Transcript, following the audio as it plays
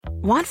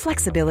Want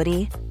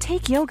flexibility?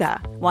 Take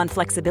yoga. Want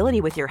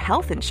flexibility with your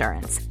health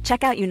insurance?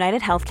 Check out United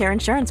Healthcare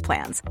Insurance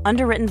Plans.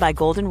 Underwritten by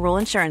Golden Rule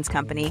Insurance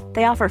Company,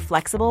 they offer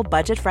flexible,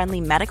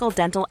 budget-friendly medical,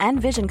 dental, and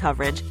vision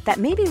coverage that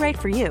may be right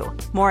for you.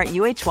 More at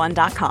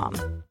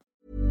uh1.com.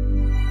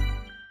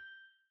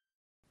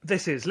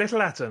 This is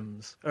Little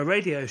Atoms, a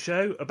radio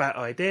show about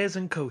ideas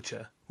and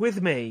culture.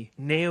 With me,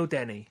 Neil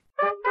Denny.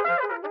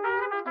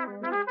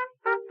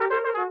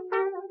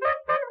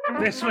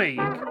 This week,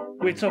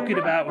 we're talking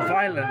about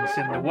violence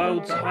in the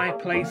world's high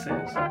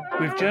places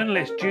with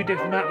journalist Judith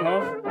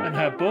Matlov and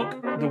her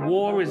book, The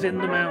War is in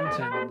the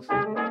Mountains.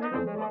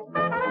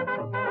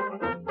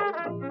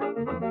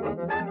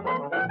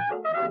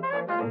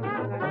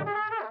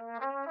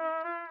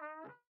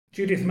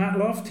 Judith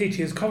Matlov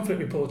teaches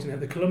conflict reporting at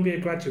the Columbia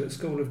Graduate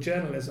School of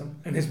Journalism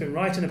and has been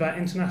writing about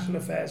international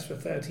affairs for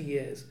 30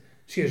 years.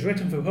 She has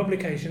written for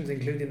publications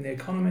including The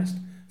Economist,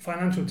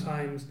 Financial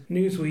Times,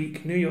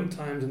 Newsweek, New York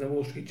Times and The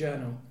Wall Street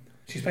Journal.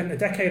 She spent a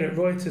decade at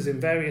Reuters in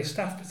various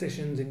staff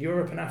positions in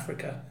Europe and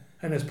Africa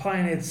and has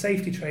pioneered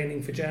safety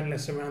training for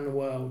journalists around the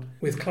world,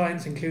 with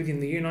clients including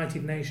the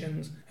United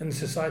Nations and the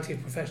Society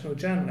of Professional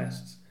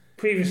Journalists.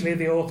 Previously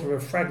the author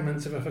of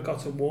Fragments of a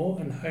Forgotten War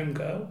and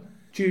Homegirl,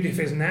 Judith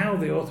is now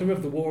the author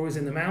of The War is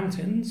in the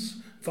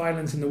Mountains,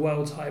 Violence in the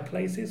World's High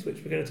Places, which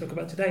we're going to talk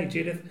about today.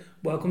 Judith,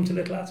 welcome to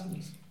Little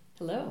Atoms.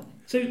 Hello.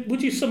 So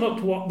would you sum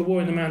up what The War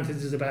in the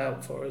Mountains is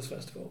about for us,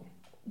 first of all?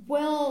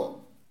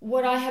 Well,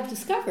 what I have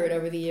discovered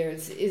over the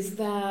years is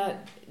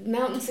that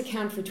mountains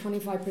account for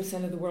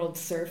 25% of the world's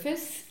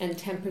surface and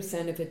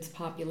 10% of its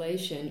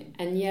population,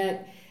 and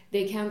yet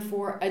they account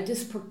for a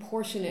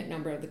disproportionate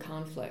number of the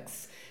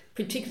conflicts,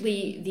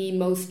 particularly the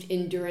most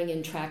enduring,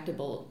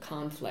 intractable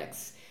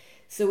conflicts.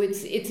 So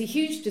it's a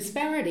huge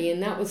disparity,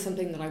 and that was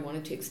something that I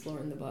wanted to explore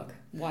in the book,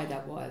 why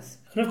that was.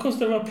 And of course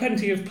there are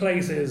plenty of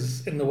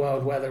places in the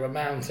world where there are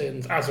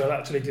mountains, as we'll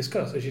actually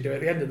discuss, as you do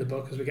at the end of the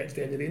book, as we get to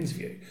the end of the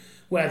interview,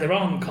 where there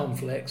aren't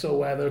conflicts or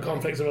where there are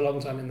conflicts of a long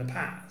time in the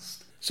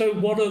past. So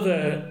what are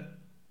the,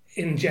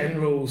 in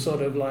general,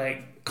 sort of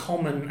like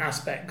common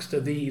aspects do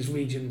these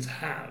regions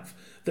have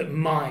that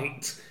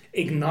might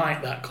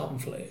ignite that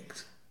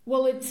conflict?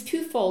 Well, it's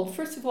twofold.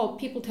 First of all,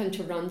 people tend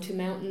to run to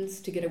mountains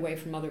to get away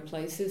from other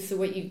places. So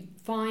what you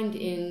find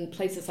in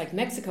places like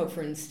Mexico,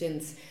 for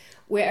instance,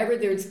 wherever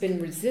there's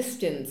been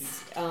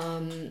resistance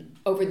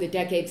over the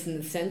decades and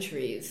the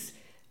centuries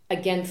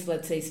against,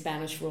 let's say,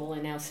 Spanish rule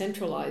and now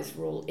centralized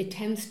rule, it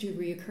tends to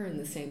reoccur in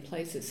the same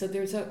places. So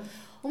there's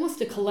almost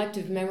a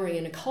collective memory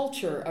and a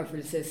culture of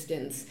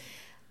resistance.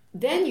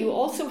 Then you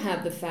also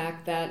have the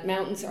fact that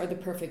mountains are the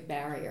perfect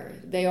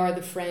barrier. They are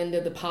the friend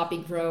of the poppy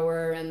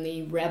grower and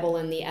the rebel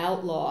and the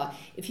outlaw.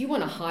 If you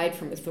want to hide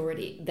from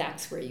authority,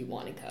 that's where you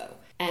want to go.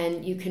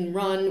 And you can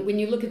run, when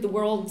you look at the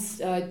world's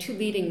two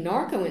leading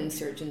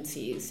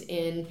narco-insurgencies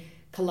in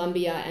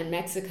Colombia and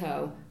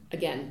Mexico,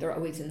 again, they're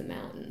always in the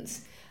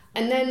mountains.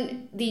 And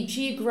then the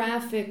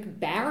geographic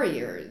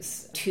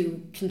barriers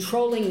to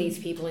controlling these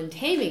people and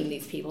taming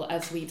these people,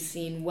 as we've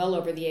seen well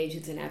over the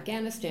ages in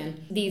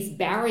Afghanistan, these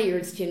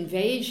barriers to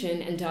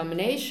invasion and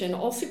domination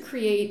also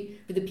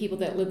create, for the people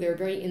that live there, a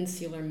very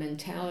insular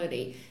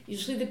mentality.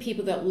 Usually the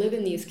people that live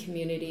in these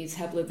communities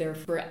have lived there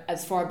for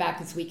as far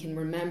back as we can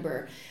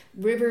remember.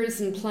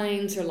 Rivers and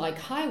plains are like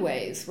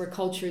highways where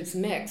cultures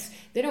mix.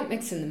 They don't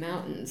mix in the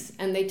mountains,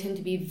 and they tend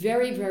to be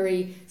very,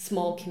 very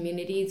small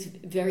communities,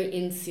 very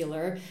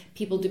insular.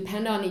 People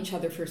depend on each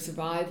other for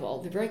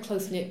survival. They're very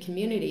close-knit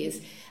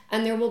communities,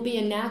 and there will be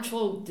a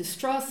natural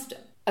distrust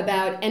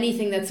about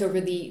anything that's over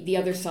the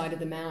other side of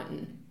the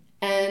mountain.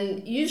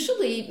 And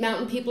usually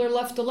mountain people are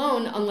left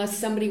alone unless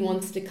somebody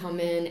wants to come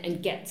in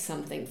and get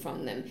something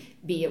from them,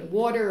 be it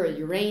water or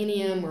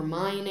uranium or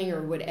mining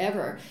or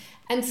whatever.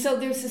 And so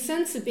there's a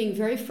sense of being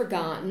very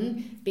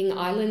forgotten, being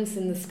islands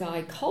in the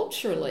sky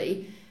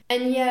culturally,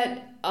 and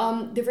yet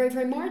they're very,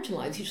 very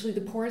marginalized. Usually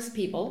the poorest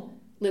people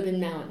live in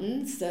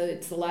mountains, so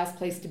it's the last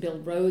place to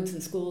build roads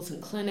and schools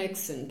and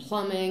clinics and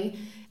plumbing.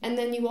 And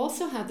then you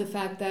also have the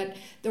fact that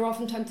they're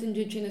oftentimes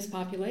indigenous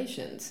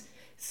populations.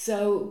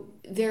 So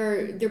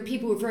they're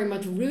people who are very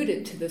much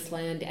rooted to this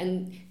land,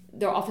 and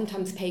there are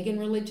oftentimes pagan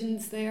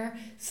religions there.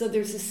 So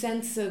there's a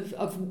sense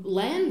of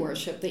land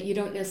worship that you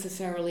don't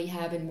necessarily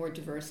have in more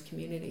diverse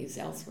communities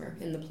elsewhere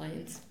in the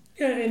plains.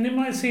 Yeah, and it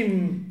might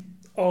seem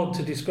odd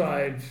to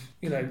describe,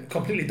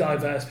 completely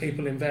diverse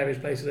people in various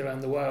places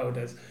around the world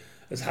as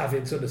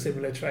having sort of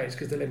similar traits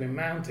because they live in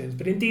mountains.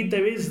 But indeed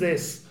there is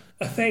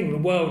a thing, the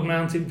World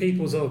Mountain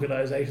Peoples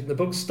Organization. The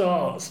book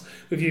starts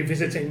with you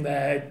visiting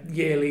their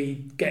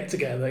yearly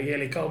get-together,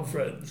 yearly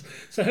conference.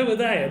 So who are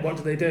they and what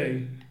do they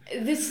do?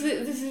 This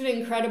is an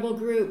incredible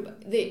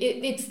group.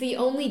 It's the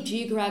only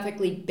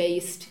geographically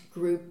based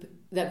group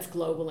that's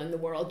global in the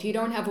world. You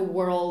don't have a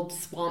World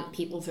Swamp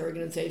Peoples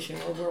Organization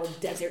or a World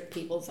Desert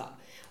Peoples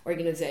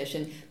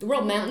Organization. The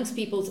World Mountains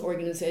Peoples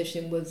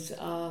Organization was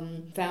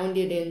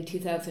founded in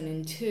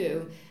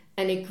 2002,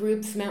 and it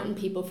groups mountain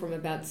people from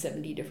about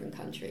 70 different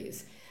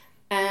countries.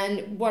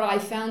 And what I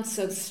found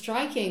so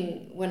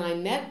striking when I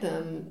met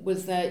them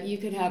was that you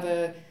could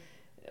have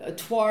a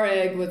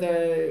Tuareg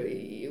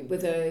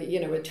with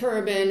a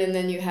turban, and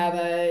then you have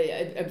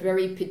a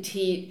very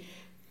petite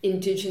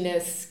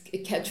indigenous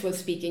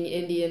Quechua-speaking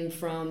Indian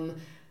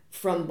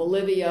from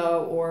Bolivia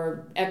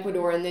or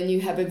Ecuador, and then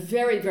you have a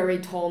very, very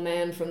tall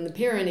man from the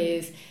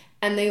Pyrenees,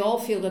 and they all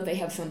feel that they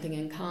have something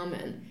in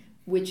common,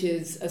 which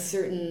is a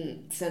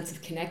certain sense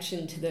of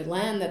connection to the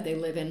land that they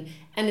live in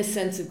and a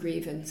sense of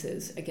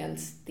grievances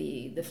against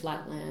the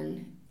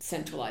flatland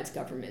centralized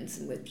governments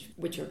in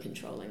which are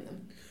controlling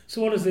them.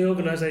 So what does the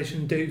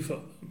organisation do for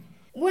them?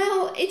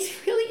 Well, it's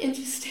really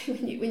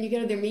interesting when you go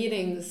to their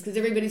meetings, because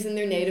everybody's in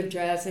their native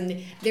dress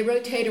and they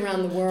rotate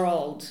around the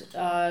world.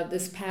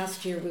 This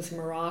past year was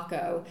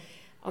Morocco.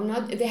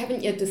 They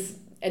haven't yet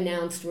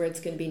announced where it's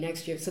going to be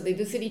next year. So they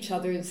visit each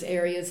other's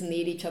areas and they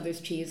eat each other's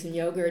cheese and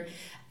yogurt,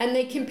 and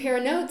they compare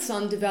notes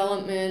on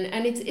development.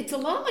 And it's a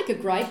lot like a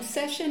gripe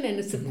session and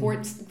a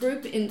support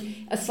group,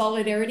 in a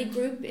solidarity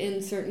group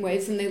in certain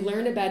ways, and they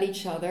learn about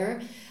each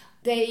other.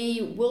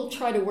 They will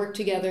try to work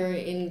together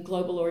in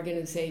global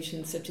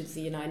organizations such as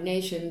the United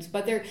Nations,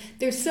 but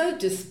they're so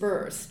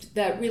dispersed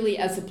that really,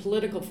 as a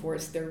political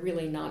force, they're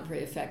really not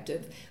very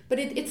effective. But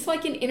it's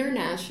like an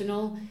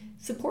international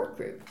support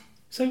group.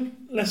 So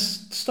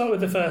let's start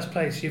with the first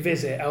place you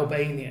visit,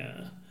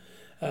 Albania.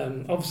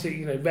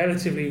 Obviously,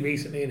 relatively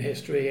recently in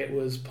history, it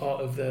was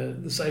part of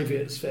the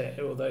Soviet sphere,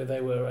 although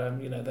they were,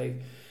 they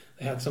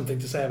had something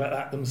to say about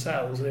that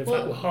themselves, and in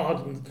fact were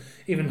hardened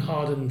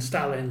Stalinists.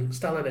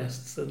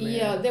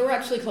 They were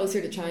actually closer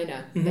to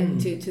China than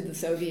to the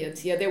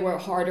Soviets. Yeah, they were a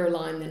harder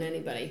line than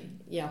anybody.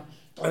 Yeah.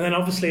 And then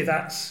obviously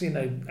that's,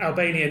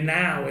 Albania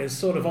now is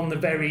sort of on the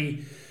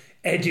very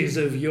edges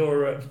of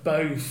Europe,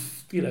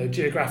 both,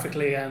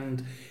 geographically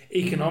and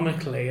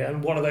economically,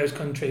 and one of those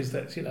countries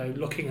that's,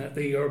 looking at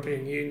the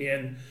European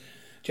Union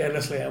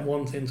jealously and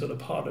wanting sort of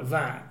part of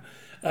that.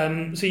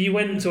 So you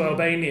went to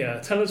Albania.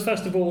 Tell us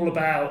first of all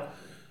about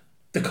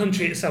the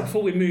country itself,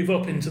 before we move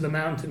up into the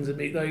mountains and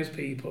meet those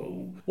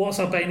people. What's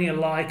Albania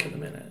like at the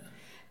minute?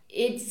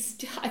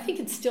 I think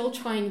it's still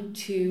trying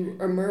to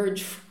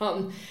emerge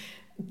from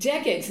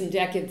decades and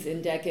decades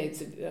and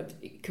decades of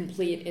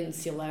complete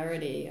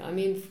insularity. I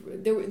mean,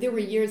 there were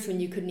years when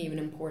you couldn't even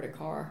import a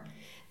car.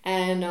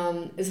 And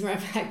as a matter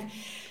of fact,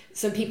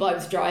 some people I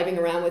was driving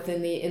around with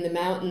in the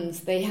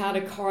mountains, they had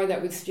a car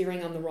that was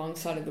steering on the wrong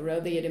side of the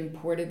road. They had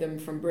imported them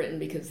from Britain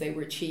because they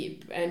were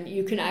cheap. And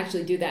you can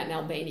actually do that in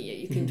Albania.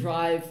 You can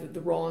drive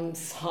the wrong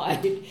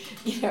side,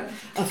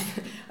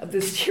 of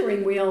the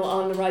steering wheel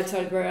on the right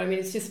side of the road. I mean,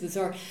 it's just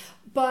bizarre.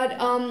 But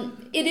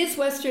it is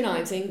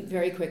westernizing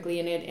very quickly,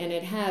 and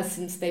it has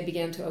since they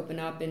began to open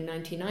up in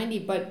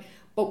 1990. But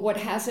what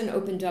hasn't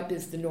opened up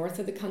is the north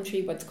of the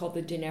country, what's called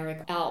the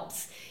Dinaric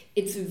Alps.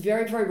 It's a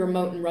very, very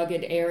remote and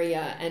rugged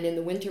area, and in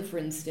the winter, for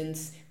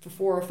instance, for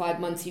 4 or 5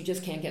 months, you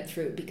just can't get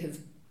through because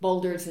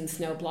boulders and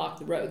snow block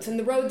the roads. And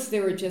the roads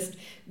there are just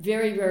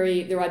very,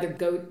 very, they're either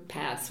goat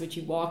paths, which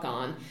you walk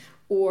on,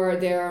 or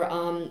they're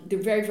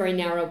very, very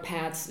narrow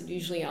paths,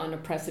 usually on a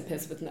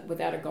precipice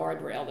without a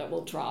guardrail that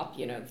will drop,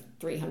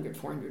 300,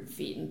 400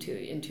 feet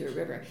into a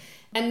river.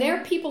 And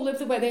there people live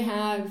the way they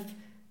have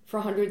for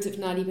hundreds, if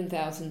not even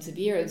thousands of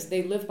years.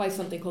 They live by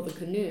something called the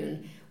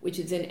Kanun, which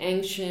is an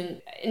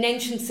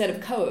ancient set of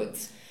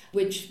codes,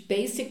 which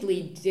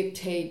basically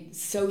dictate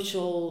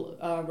social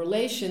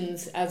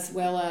relations as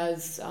well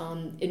as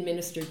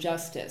administer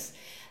justice.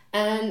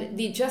 And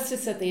the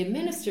justice that they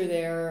administer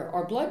there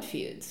are blood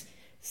feuds.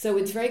 So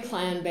it's very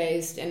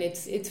clan-based, and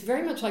it's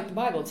very much like the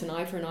Bible. It's an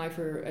eye for an eye,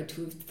 for a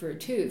tooth for a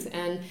tooth.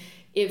 And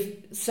if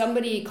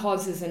somebody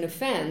causes an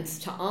offense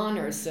to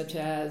honor, such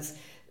as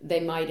they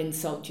might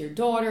insult your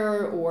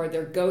daughter, or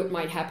their goat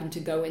might happen to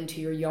go into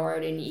your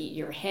yard and eat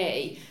your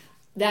hay,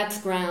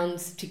 that's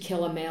grounds to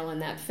kill a male in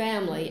that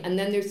family. And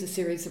then there's a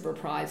series of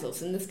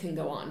reprisals, and this can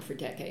go on for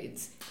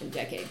decades and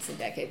decades and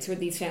decades, where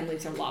these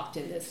families are locked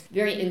in this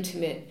very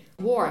intimate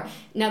war.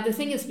 Now, the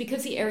thing is,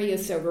 because the area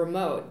is so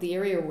remote, the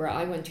area where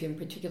I went to in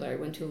particular, I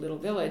went to a little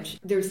village,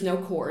 there's no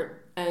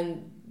court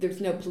and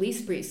there's no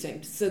police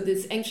precinct. So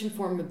this ancient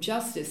form of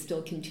justice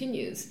still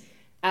continues,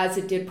 as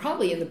it did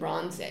probably in the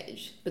Bronze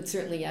Age, but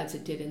certainly as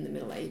it did in the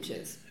Middle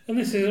Ages. And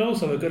this is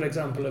also a good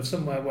example of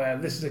somewhere where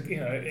this is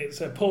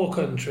it's a poor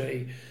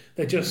country.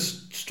 They're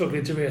just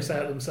struggling to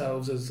reassert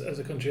themselves as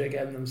a country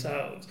again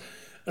themselves.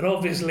 And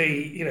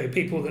obviously,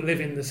 people that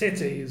live in the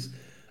cities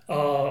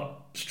are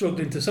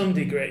struggling to some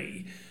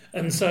degree.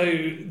 And so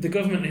the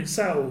government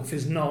itself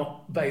is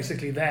not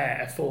basically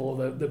there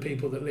for the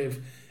people that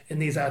live in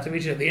these outer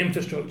regions. The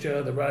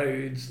infrastructure, the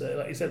roads,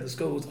 like you said, the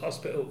schools, the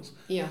hospitals,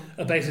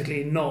 are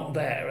basically not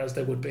there as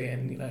they would be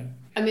in,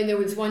 I mean, there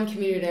was one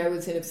community I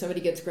was in, if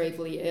somebody gets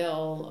gravely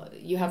ill,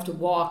 you have to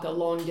walk a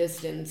long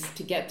distance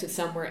to get to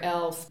somewhere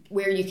else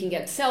where you can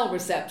get cell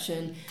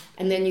reception,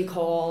 and then you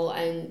call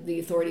and the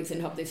authorities, and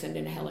help, they send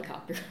in a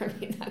helicopter. I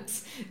mean,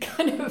 that's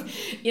kind of,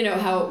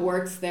 how it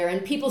works there.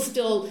 And people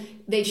still,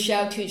 they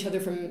shout to each other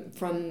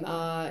from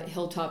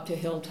hilltop to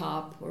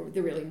hilltop, or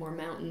there are really more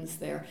mountains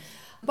there.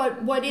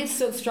 But what is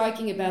so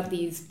striking about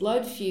these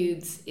blood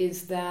feuds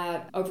is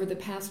that over the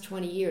past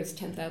 20 years,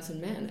 10,000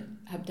 men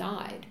have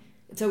died.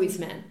 It's always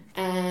men.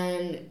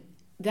 And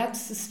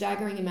that's a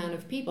staggering amount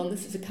of people. And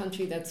this is a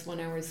country that's 1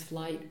 hour's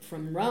flight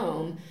from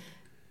Rome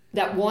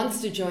that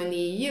wants to join the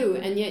EU,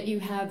 and yet you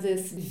have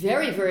this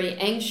very, very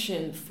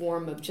ancient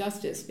form of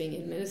justice being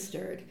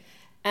administered.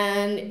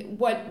 And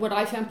what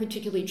I found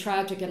particularly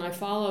tragic, and I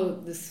follow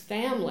this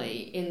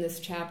family in this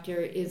chapter,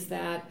 is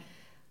that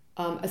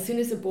as soon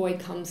as a boy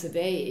comes of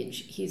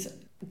age, he's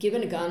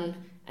given a gun,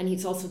 and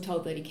he's also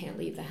told that he can't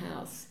leave the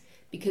house,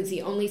 because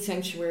the only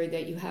sanctuary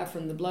that you have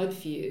from the blood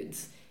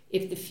feuds,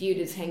 if the feud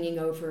is hanging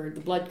over,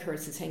 the blood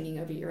curse is hanging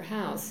over your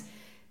house,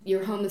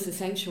 your home is a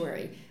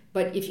sanctuary.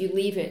 But if you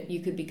leave it,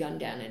 you could be gunned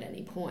down at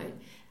any point.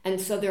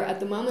 And so at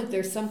the moment,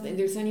 there's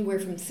anywhere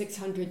from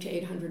 600 to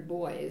 800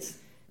 boys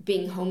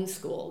being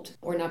homeschooled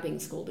or not being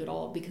schooled at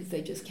all because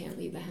they just can't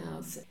leave the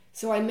house.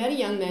 So I met a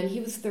young man, he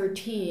was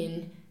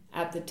 13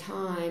 at the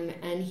time,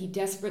 and he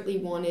desperately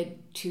wanted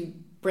to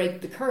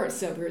break the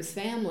curse over his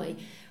family,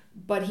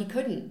 but he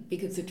couldn't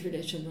because the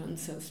tradition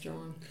runs so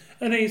strong.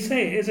 And you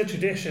say it is a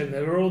tradition.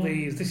 There are all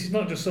these, this is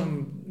not just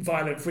some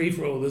violent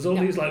free-for-all, there's all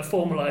these like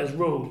formalised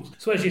rules.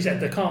 So as you said,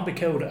 they can't be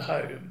killed at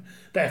home.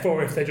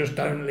 Therefore, if they just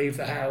don't leave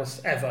the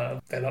house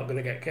ever, they're not going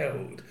to get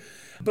killed.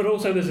 But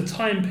also there's a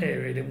time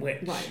period in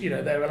which, you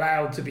know, they're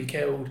allowed to be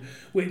killed,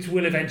 which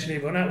will eventually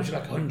run out, which is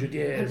like 100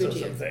 years or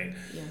something.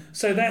 Yeah.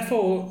 So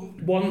therefore,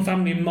 one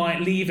family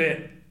might leave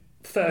it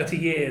 30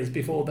 years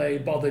before they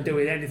bother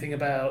doing anything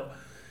about,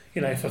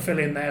 you know,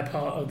 fulfilling their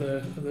part of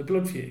the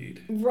blood feud.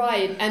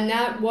 Right, and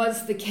that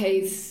was the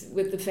case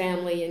with the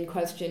family in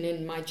question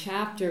in my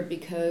chapter,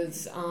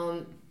 because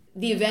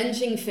the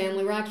avenging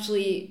family were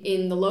actually,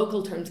 in the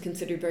local terms,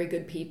 considered very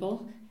good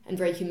people and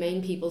very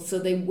humane people, so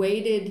they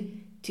waited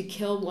to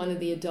kill one of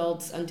the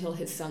adults until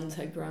his sons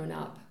had grown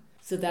up,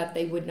 so that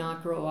they would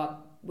not grow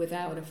up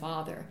without a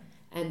father,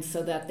 and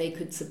so that they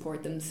could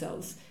support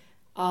themselves.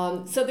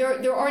 So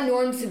there are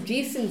norms of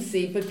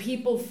decency, but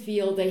people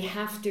feel they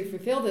have to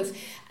fulfill this.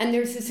 And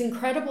there's this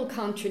incredible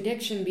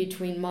contradiction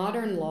between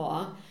modern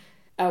law,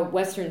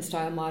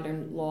 Western-style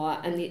modern law,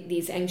 and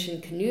these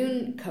ancient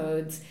Qanun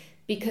codes,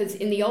 because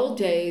in the old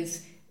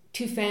days,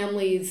 two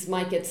families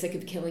might get sick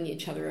of killing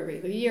each other every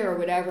other year or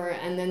whatever,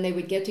 and then they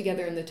would get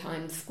together in the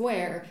town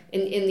square,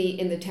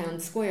 in the town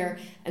square,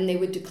 and they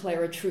would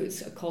declare a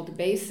truce, called a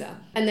besa,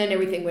 and then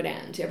everything would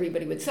end.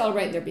 Everybody would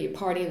celebrate, and there'd be a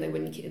party, and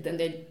then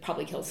they'd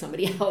probably kill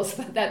somebody else,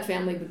 but that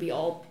family would be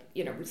all,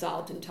 you know,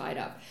 resolved and tied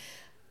up.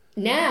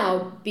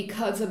 Now,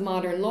 because of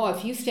modern law,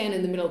 if you stand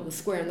in the middle of the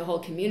square and the whole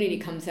community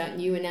comes out and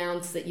you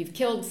announce that you've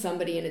killed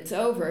somebody and it's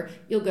over,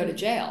 you'll go to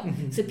jail.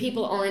 Mm-hmm. So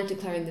people aren't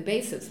declaring the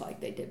bases like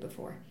they did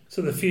before.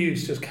 So the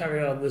feuds just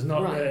carry on. There's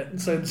not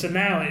so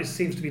now it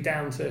seems to be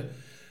down to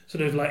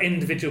sort of like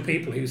individual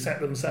people who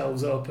set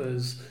themselves up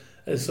as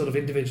sort of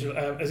individual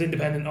as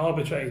independent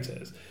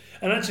arbitrators.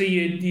 And actually,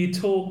 you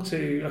talk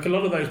to, like, a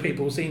lot of those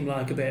people seem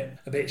like a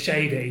bit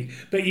shady,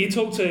 but you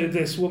talk to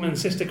this woman,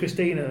 Sister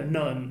Christina, a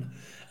nun,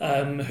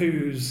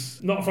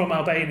 who's not from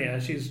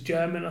Albania. She's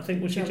German, I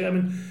think. Was she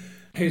German?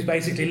 Who's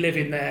basically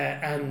living there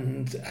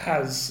and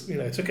has, you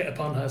know, took it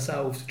upon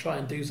herself to try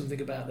and do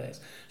something about this.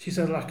 She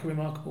sounds like a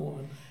remarkable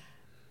woman.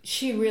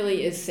 She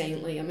really is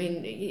saintly. I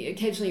mean,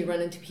 occasionally you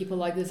run into people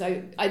like this.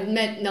 I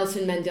met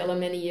Nelson Mandela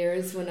many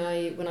years when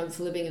I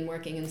was living and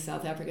working in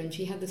South Africa, and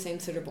she had the same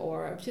sort of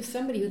aura of just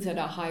somebody who's at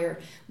a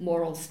higher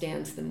moral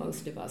stance than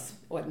most of us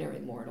ordinary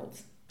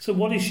mortals. So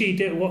what does she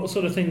do? What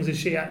sort of things is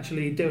she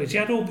actually doing? She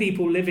had all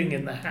people living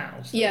in the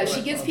house. Yeah,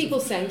 she gives people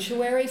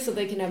sanctuary so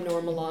they can have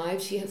normal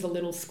lives. She has a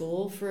little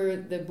school for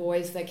the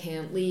boys that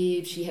can't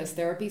leave. She has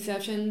therapy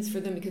sessions for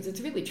them because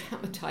it's really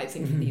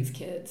traumatizing for these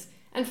kids.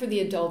 And for the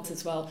adults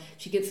as well.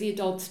 She gives the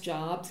adults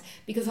jobs,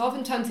 because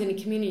oftentimes in a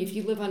community, if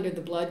you live under the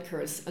blood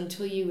curse,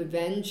 until you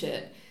avenge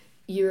it,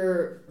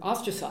 you're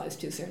ostracized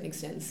to a certain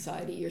extent in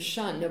society. You're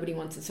shunned. Nobody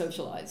wants to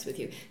socialize with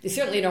you. They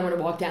certainly don't want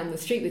to walk down the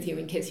street with you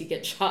in case you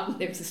get shot and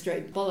there's a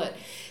stray bullet.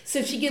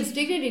 So she gives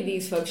dignity to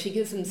these folks. She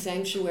gives them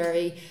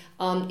sanctuary.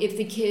 If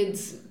the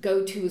kids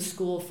go to a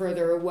school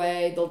further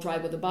away, they'll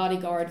drive with a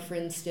bodyguard, for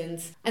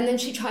instance. And then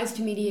she tries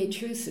to mediate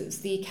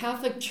truces. The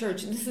Catholic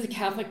Church, this is the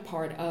Catholic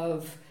part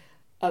of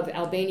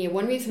Albania.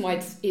 One reason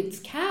why it's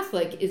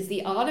Catholic is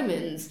the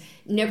Ottomans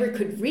never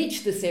could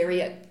reach this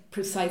area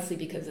precisely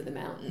because of the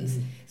mountains.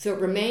 Mm-hmm. So it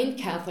remained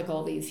Catholic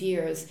all these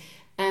years,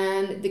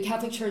 and the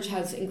Catholic Church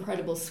has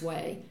incredible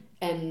sway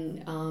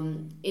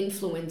and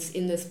influence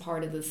in this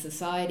part of the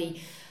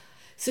society.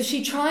 So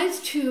she tries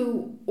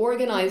to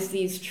organize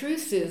these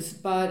truces,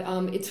 but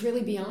it's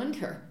really beyond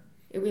her.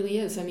 It really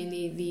is. I mean,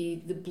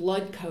 the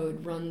blood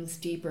code runs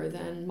deeper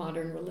than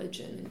modern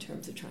religion in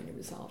terms of trying to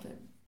resolve it.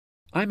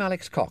 I'm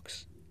Alex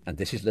Cox, and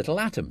this is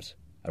Little Atoms,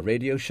 a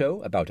radio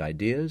show about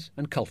ideas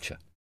and culture.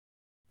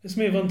 Let's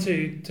move on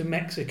to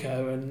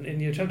Mexico, and in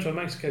your chapter on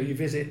Mexico you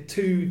visit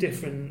two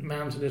different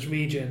mountainous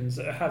regions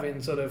that are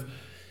having sort of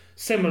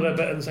similar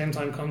but at the same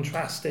time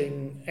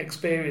contrasting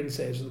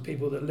experiences of the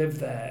people that live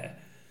there.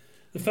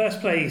 The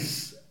first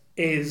place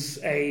is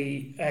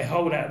a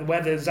holdout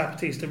where the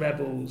Zapatista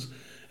rebels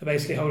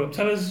basically hold up.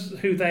 Tell us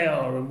who they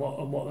are and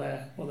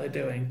what they're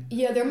doing.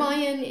 Yeah, they're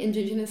Mayan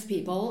indigenous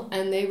people,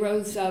 and they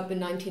rose up in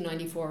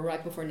 1994,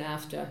 right before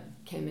NAFTA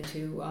came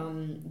into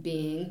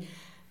being.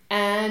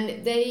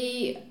 And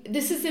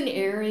this is an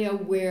area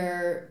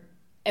where,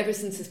 ever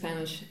since the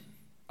Spanish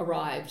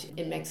arrived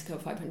in Mexico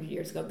 500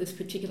 years ago, this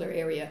particular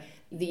area,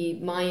 the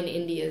Mayan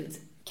Indians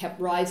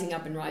kept rising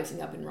up and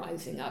rising up and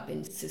rising up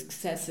in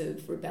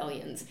successive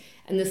rebellions.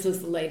 And this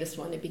was the latest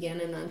one. It began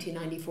in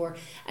 1994.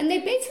 And they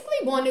basically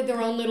wanted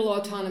their own little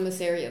autonomous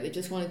area. They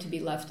just wanted to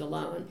be left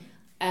alone.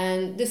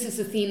 And this is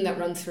a theme that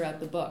runs throughout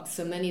the book.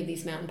 So many of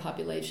these mountain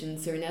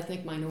populations, they're an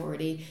ethnic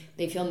minority.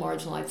 They feel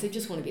marginalized. They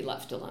just want to be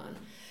left alone.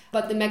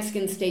 But the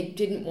Mexican state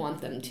didn't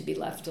want them to be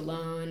left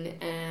alone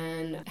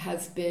and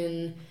has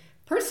been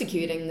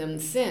persecuting them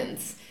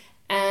since.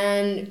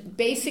 And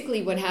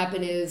basically what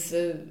happened is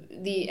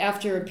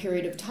after a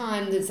period of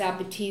time, the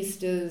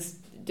Zapatistas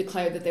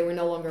declared that they were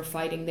no longer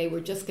fighting. They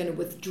were just going to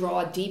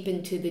withdraw deep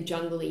into the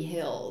jungly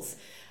hills,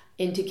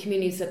 into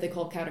communities that they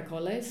call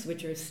caracoles,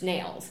 which are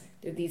snails.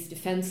 They're these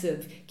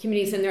defensive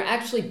communities, and they're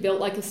actually built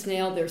like a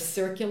snail. They're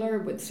circular,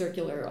 with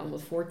circular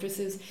almost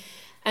fortresses.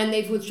 And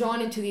they've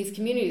withdrawn into these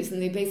communities,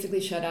 and they basically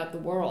shut out the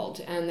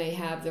world. And they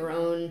have their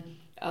own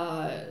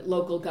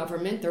local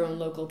government, their own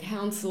local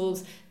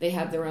councils. They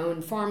have their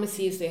own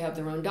pharmacies. They have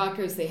their own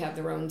doctors. They have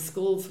their own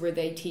schools where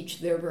they teach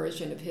their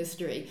version of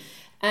history.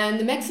 And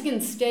the Mexican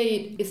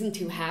state isn't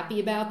too happy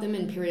about them,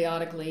 and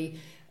periodically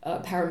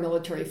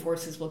paramilitary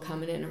forces will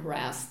come in and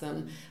harass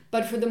them.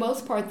 But for the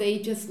most part,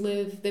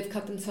 they've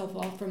cut themselves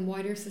off from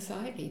wider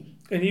society.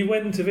 And you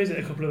went to visit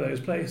a couple of those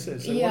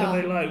places. So yeah. What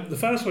are they like? The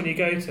first one you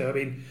go to, I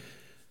mean,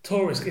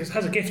 tourists, it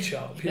has a gift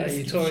shop. You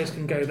know, tourists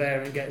can go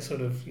there and get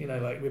sort of,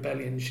 like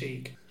rebellion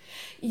chic.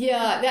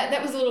 Yeah,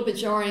 that was a little bit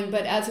jarring,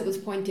 but as it was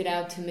pointed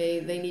out to me,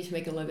 they need to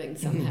make a living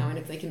somehow, and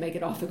if they can make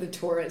it off of the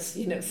tourists,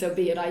 so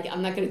be it.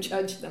 I'm not going to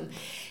judge them.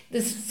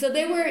 So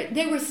they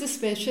were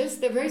suspicious.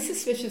 They're very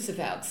suspicious of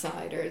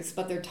outsiders,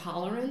 but they're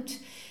tolerant.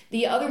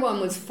 The other one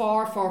was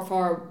far, far,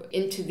 far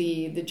into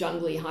the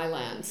jungly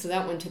highlands, so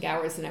that one took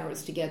hours and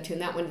hours to get to,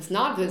 and that one is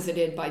not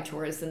visited by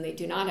tourists, and they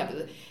do not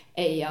have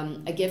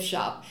a gift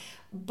shop.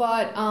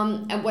 But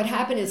and what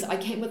happened is I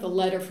came with a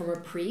letter from a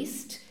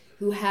priest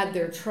who had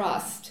their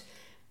trust.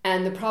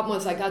 And the problem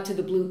was I got to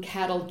the Blue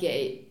Cattle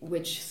Gate,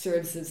 which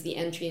serves as the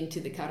entry into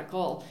the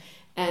Caracol.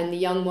 And the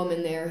young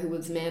woman there who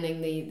was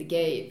manning the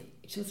gate,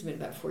 she must have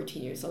been about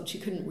 14 years old, she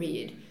couldn't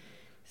read.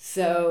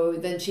 So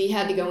then she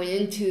had to go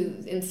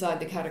inside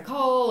the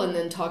Caracol and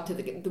then talk to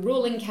the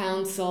ruling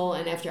council.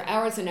 And after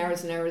hours and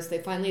hours and hours, they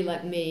finally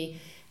let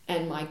me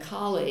and my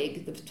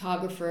colleague, the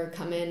photographer,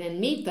 come in and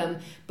meet them.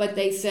 But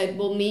they said,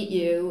 we'll meet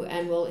you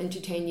and we'll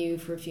entertain you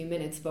for a few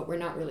minutes, but we're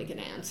not really going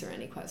to answer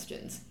any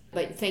questions.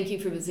 But thank you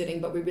for visiting,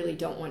 but we really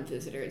don't want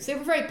visitors. They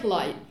were very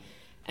polite,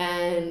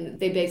 and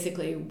they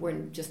basically were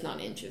just not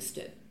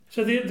interested.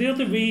 So the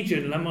other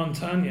region, La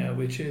Montaña,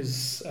 which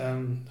is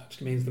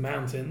actually means the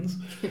mountains,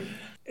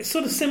 it's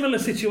sort of similar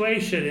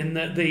situation in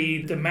that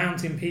the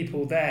mountain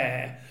people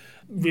there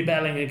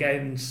rebelling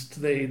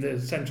against the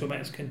central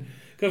Mexican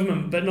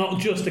government, but not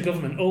just the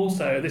government.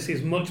 Also, this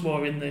is much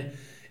more in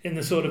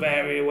the sort of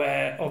area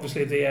where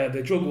obviously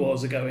the drug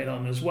wars are going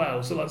on as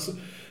well. So let's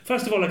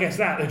first of all, I guess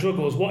the drug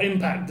wars. What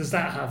impact does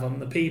that have on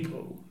the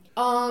people?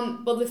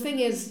 Well, the thing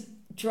is,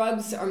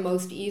 drugs are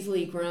most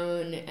easily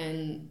grown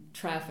and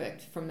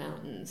trafficked from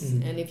mountains.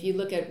 Mm-hmm. And if you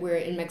look at where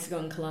in Mexico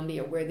and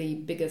Colombia, where the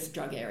biggest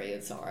drug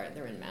areas are,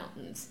 they're in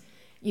mountains.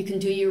 You can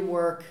do your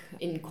work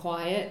in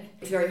quiet.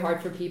 It's very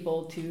hard for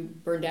people to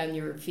burn down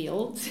your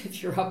fields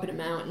if you're up in a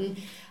mountain.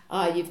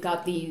 You've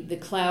got the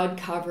cloud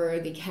cover,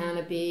 the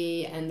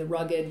canopy, and the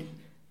rugged,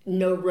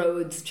 no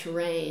roads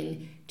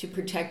terrain to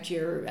protect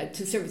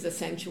to serve as a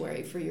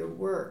sanctuary for your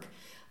work.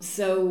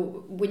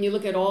 So when you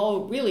look at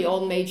all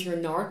major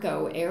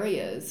narco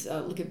areas,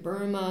 look at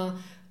Burma,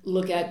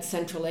 look at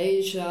Central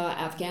Asia,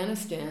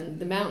 Afghanistan,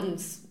 the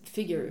mountains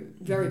figure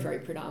very, very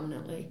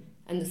predominantly,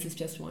 and this is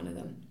just one of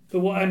them. But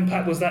what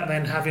impact was that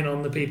then having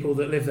on the people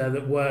that live there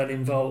that weren't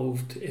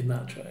involved in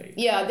that trade?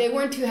 Yeah, they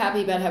weren't too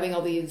happy about having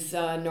all these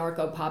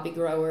narco poppy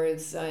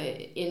growers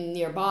in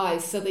nearby,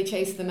 so they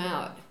chased them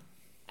out.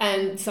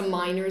 And some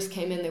miners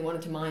came in, they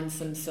wanted to mine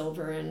some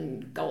silver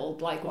and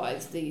gold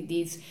likewise.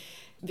 These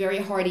very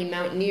hardy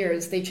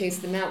mountaineers, they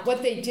chased them out.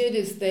 What they did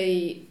is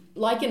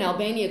like in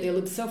Albania, they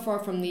lived so far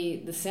from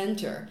the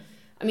center.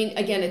 I mean,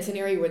 again, it's an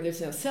area where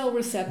there's no cell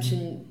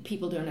reception,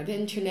 people don't have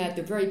internet,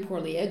 they're very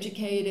poorly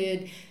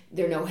educated,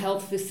 there are no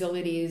health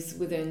facilities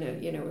within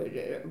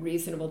a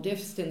reasonable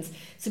distance.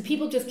 So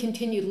people just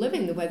continued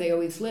living the way they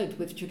always lived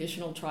with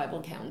traditional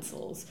tribal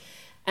councils.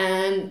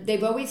 And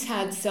they've always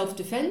had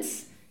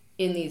self-defense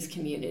in these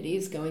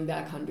communities going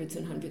back hundreds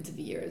and hundreds of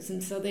years.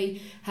 And so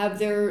they have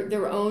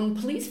their own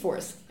police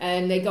force,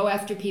 and they go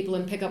after people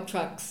in pickup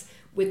trucks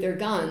with their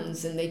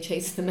guns, and they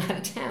chase them out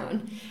of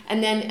town.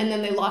 And then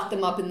they lock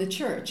them up in the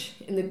church,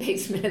 in the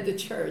basement of the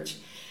church.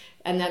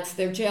 And that's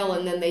their jail,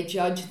 and then they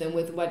judge them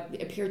with what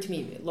appear to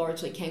me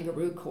largely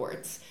kangaroo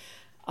courts.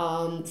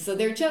 So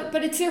they're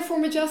but it's their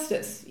form of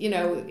justice.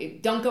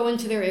 Don't go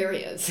into their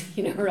areas,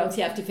 or else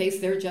you have to face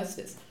their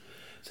justice.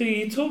 So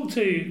you talked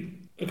to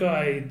a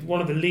guy,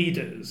 one of the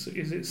leaders.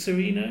 Is it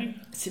Sereno?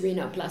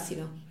 Sereno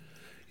Placido.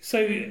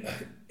 So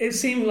it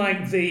seemed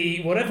like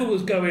whatever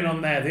was going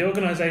on there, the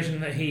organisation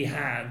that he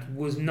had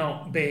was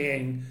not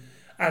being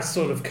as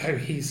sort of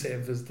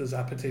cohesive as the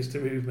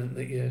Zapatista movement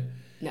that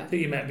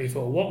you met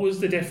before. What was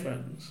the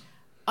difference?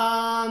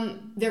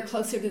 They're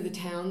closer to the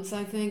towns,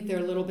 I think. They're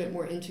a little bit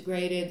more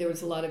integrated. There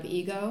was a lot of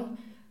ego,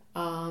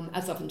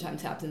 as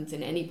oftentimes happens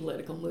in any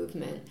political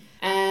movement.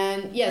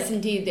 And yes,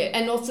 indeed.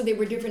 And also there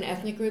were different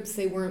ethnic groups.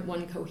 They weren't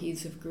one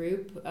cohesive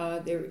group.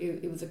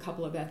 It was a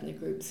couple of ethnic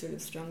groups sort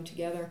of strung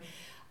together.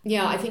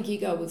 Yeah, I think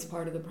ego was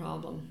part of the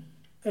problem.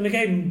 And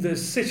again, the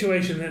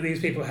situation that these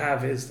people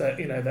have is that,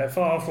 they're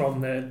far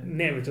from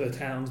nearer to the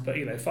towns, but,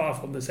 far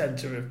from the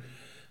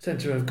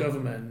centre of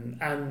government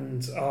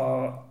and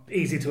are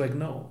easy to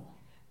ignore.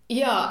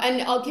 Yeah,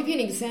 and I'll give you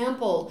an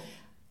example.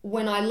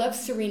 When I left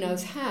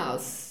Sereno's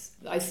house,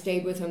 I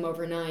stayed with him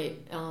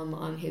overnight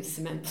on his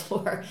cement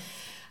floor,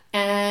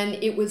 and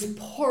it was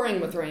pouring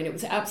with rain. It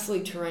was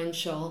absolutely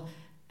torrential.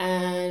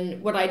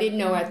 And what I didn't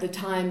know at the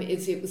time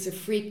is it was a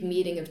freak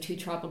meeting of two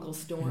tropical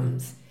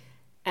storms.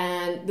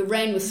 And the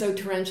rain was so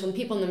torrential, and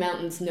people in the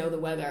mountains know the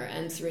weather.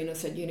 And Sereno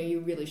said, you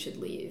really should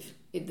leave.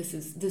 This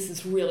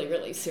is really,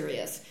 really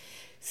serious.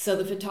 So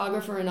the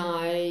photographer and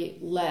I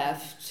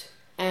left,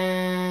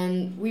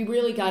 and we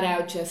really got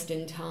out just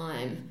in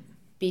time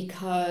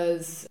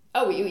because,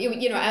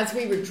 as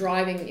we were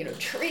driving,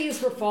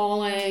 trees were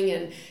falling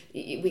and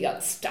we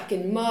got stuck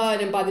in mud.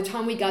 And by the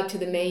time we got to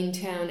the main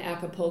town,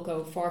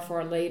 Acapulco, far,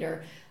 far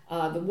later,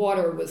 the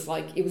water was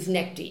it was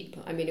neck deep.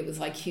 I mean, it was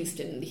like the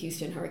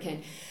Houston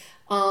hurricane.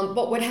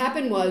 But what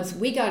happened was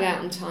we got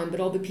out in time,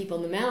 but all the people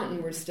in the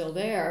mountain were still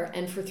there.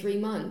 And for 3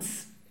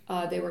 months,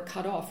 they were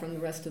cut off from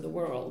the rest of the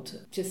world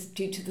just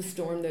due to the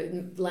storm,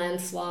 the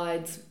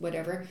landslides,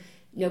 whatever.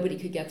 Nobody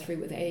could get through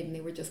with aid, and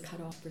they were just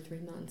cut off for 3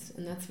 months.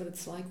 And that's what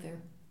it's like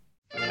there.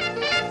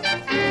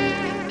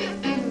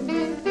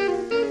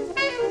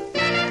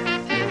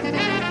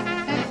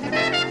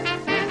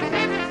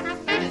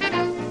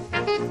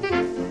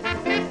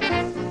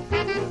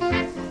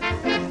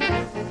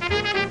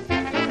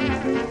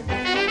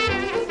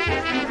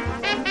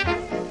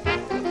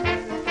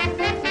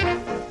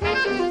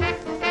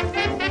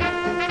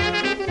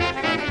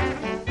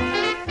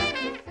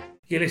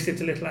 You're listening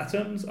to Little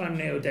Atoms. I'm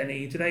Neil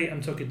Denny. Today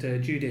I'm talking to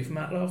Judith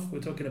Matloff.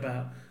 We're talking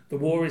about The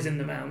War is in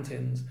the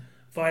Mountains,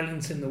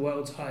 Violence in the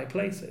World's High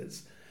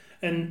Places.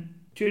 And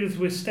Judith,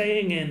 we're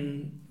staying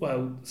in,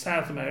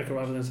 South America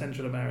rather than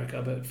Central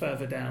America, but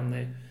further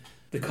down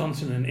the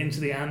continent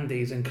into the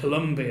Andes and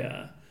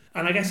Colombia.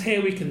 And I guess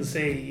here we can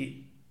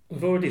see,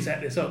 we've already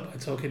set this up by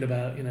talking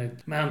about,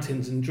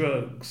 mountains and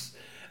drugs.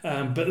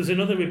 But there's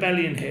another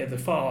rebellion here, the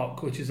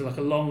FARC, which is like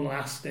a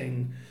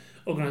long-lasting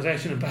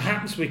organisation, and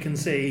perhaps we can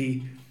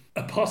see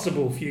a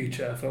possible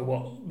future for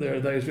what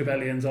those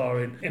rebellions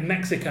are in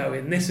Mexico.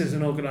 And this is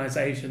an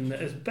organisation that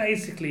has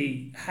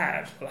basically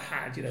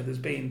there's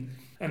been,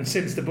 and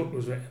since the book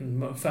was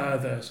written,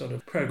 further sort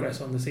of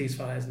progress on the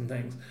ceasefires and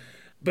things.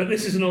 But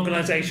this is an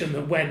organisation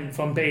that went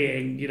from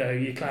being,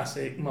 your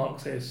classic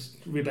Marxist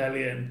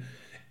rebellion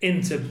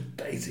into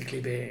basically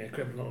being a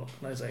criminal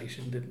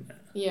organisation, didn't it?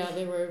 Yeah,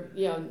 they were,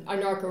 a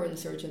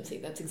narco-insurgency.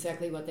 That's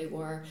exactly what they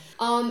were.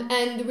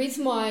 And the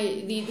reason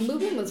why the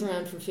movement was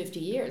around for 50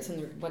 years,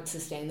 and what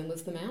sustained them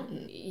was the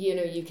mountain.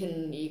 You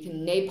can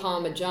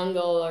napalm a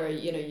jungle, or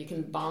you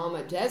can bomb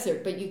a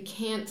desert, but you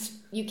can't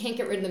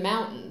get rid of the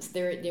mountains.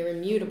 They're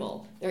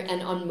immutable. They're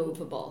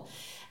unmovable.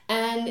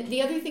 And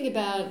the other thing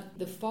about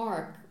the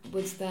FARC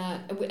was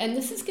that, and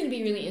this is going to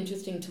be really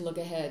interesting to look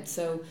ahead.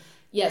 So,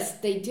 yes,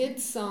 they did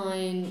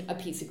sign a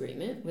peace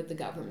agreement with the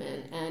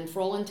government, and for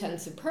all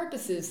intents and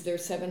purposes,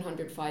 there's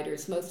 700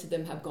 fighters. Most of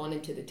them have gone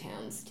into the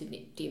towns to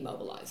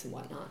demobilize and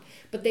whatnot.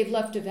 But they've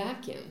left a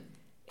vacuum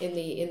in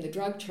the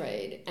drug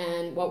trade,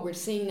 and what we're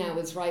seeing now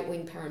is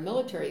right-wing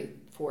paramilitary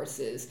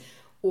forces,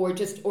 or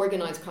just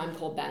organized crime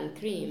called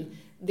Bancrim.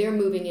 They're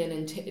moving in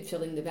and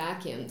filling the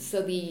vacuum.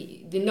 So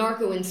the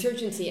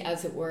narco-insurgency,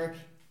 as it were,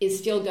 is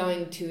still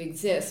going to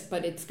exist,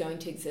 but it's going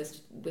to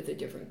exist with a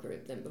different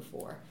group than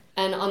before.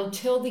 And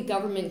until the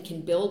government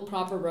can build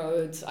proper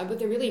roads, what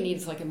they really need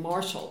is like a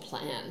Marshall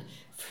Plan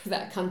for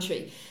that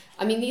country.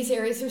 I mean, these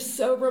areas are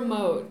so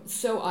remote,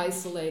 so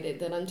isolated,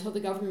 that until the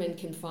government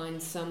can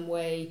find some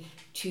way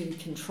to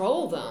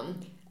control them,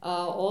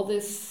 all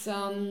this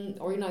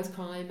organized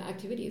crime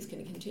activity is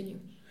going to continue.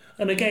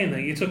 And again,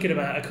 you're talking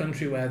about a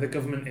country where the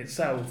government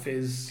itself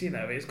is,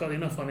 it's got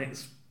enough on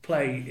its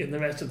plate in the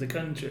rest of the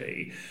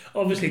country,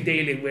 obviously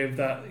dealing with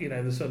that,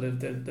 the sort of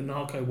the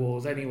narco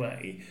wars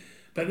anyway.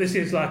 But this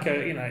is like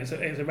it's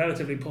a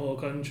relatively poor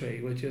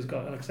country which has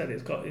got, like I said,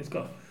 it's got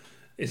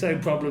its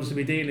own problems to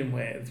be dealing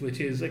with, which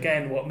is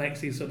again what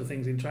makes these sort of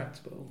things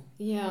intractable.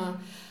 Yeah,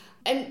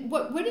 and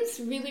what is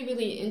really,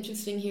 really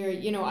interesting here,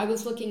 I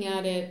was looking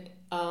at it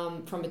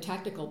from a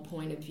tactical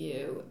point of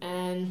view.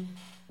 And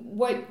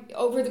what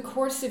over the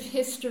course of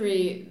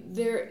history,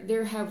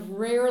 there have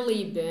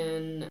rarely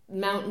been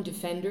mountain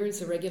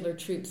defenders, irregular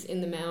troops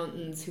in the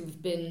mountains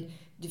who've been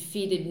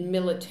defeated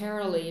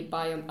militarily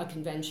by a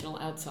conventional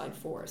outside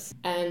force.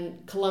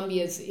 And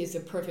Colombia is a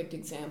perfect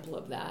example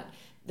of that.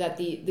 That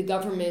the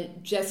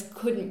government just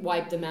couldn't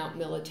wipe them out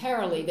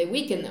militarily. They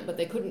weakened them, but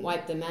they couldn't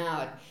wipe them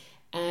out.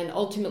 And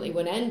ultimately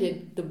what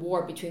ended the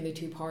war between the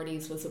two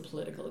parties was a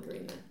political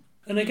agreement.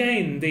 And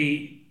again,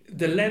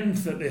 the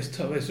length that this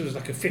took, this was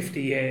like a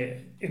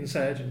 50-year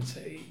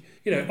insurgency.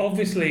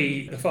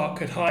 Obviously the FARC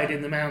could hide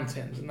in the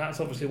mountains, and that's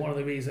obviously one of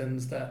the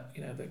reasons that,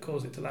 that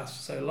caused it to last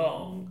for so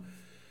long.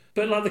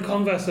 But like the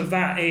converse of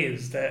that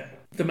is that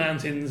the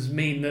mountains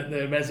mean that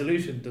the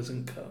resolution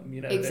doesn't come,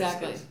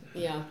 Exactly.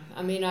 Yeah.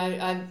 I mean,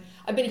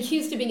 I've been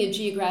accused of being a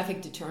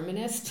geographic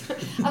determinist.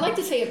 I like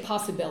to say a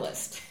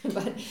possibilist,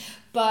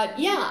 but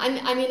yeah.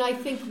 I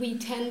think we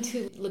tend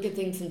to look at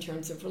things in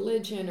terms of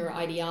religion or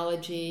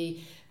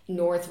ideology,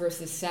 north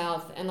versus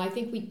south, and I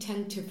think we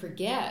tend to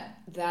forget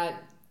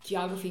that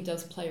geography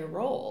does play a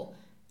role,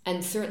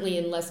 and certainly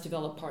in less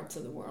developed parts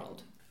of the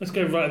world. Let's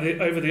go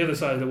over the other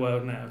side of the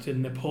world now to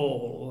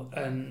Nepal,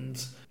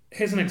 and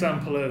here's an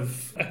example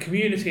of a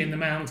community in the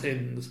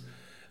mountains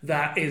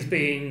that is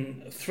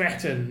being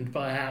threatened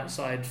by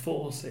outside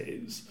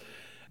forces.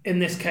 In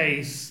this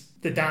case,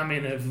 the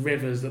damming of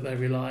rivers that they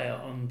rely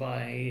on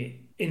by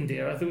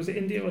India. I think, was it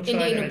India or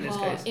China in this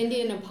case?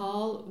 India and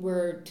Nepal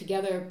were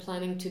together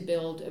planning to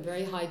build a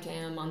very high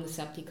dam on the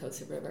Sapti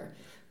Kosi River,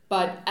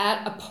 but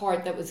at a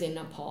part that was in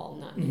Nepal,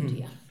 not in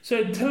India.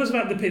 So tell us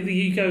about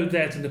you go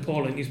there to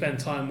Nepal and you spend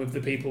time with the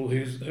people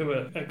who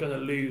are going to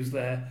lose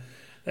their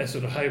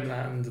sort of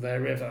homeland, their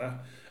river.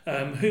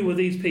 Who were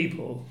these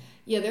people?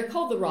 Yeah, they're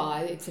called the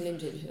Rai. It's an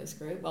indigenous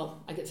group.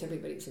 Well, I guess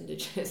everybody's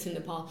indigenous in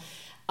Nepal.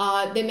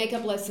 They make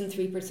up less than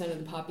 3% of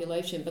the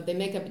population, but they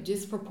make up a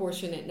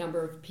disproportionate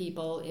number of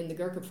people in the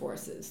Gurkha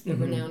forces. They're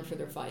renowned for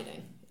their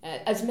fighting,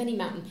 as many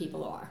mountain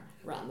people are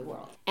around the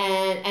world.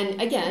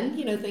 And again,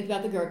 think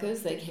about the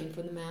Gurkhas. They came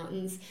from the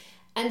mountains.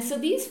 And so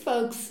these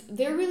folks,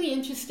 they're really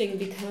interesting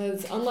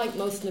because unlike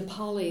most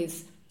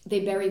Nepalis, they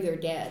bury their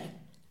dead.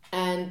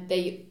 And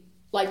they,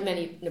 like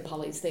many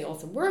Nepalis, they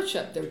also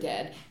worship their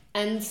dead.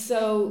 And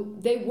so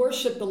they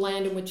worship the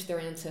land in which their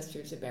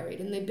ancestors are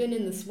buried. And they've been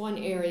in this one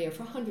area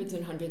for hundreds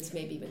and hundreds,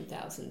 maybe even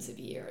thousands of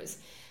years.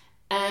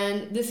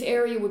 And this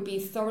area would be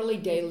thoroughly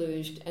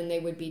deluged and they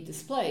would be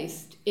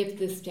displaced if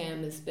this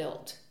dam is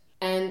built.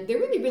 And they're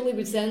really, really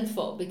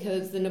resentful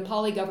because the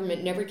Nepali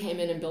government never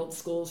came in and built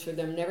schools for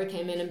them, never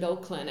came in and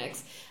built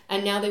clinics,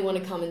 and now they want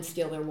to come and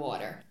steal their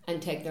water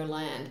and take their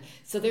land.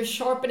 So they're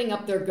sharpening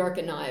up their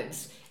Gurkha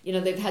knives.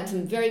 They've had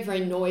some very,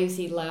 very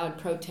noisy, loud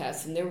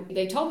protests, and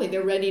they told me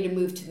they're ready to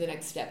move to the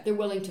next step. They're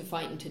willing to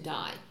fight and to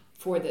die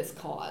for this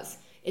cause.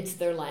 It's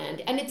their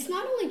land. And it's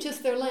not only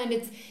just their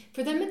land,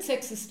 for them it's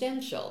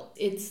existential.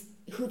 It's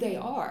who they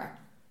are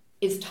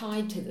is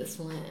tied to this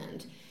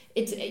land.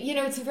 It's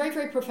a very,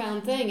 very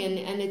profound thing,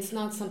 and it's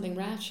not something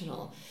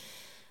rational.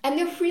 And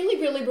they're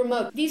really, really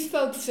remote. These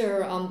folks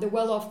are they're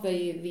well off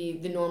the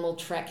normal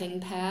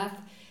trekking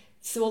path.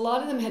 So a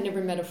lot of them had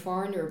never met a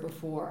foreigner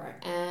before.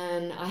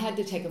 And I had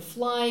to take a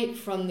flight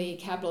from the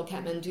capital,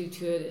 Kathmandu,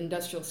 to an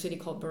industrial city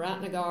called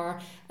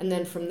Biratnagar, and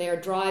then from there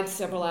drive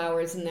several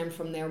hours, and then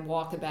from there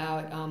walk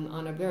about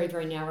on a very,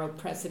 very narrow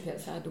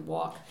precipice. I had to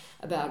walk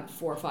about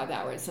 4 or 5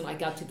 hours, and I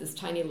got to this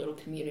tiny little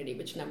community,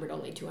 which numbered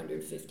only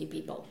 250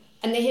 people.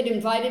 And they had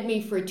invited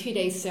me for a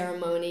 2-day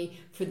ceremony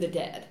for the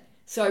dead.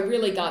 So I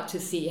really got to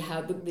see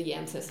how the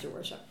ancestor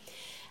worship.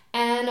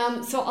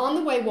 And so on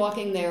the way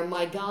walking there,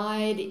 my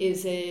guide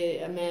is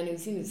a man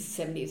who's in his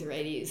 70s or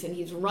 80s, and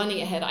he's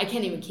running ahead. I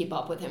can't even keep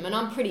up with him, and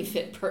I'm a pretty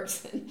fit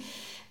person.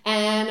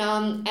 And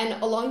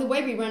along the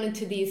way, we run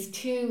into these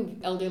two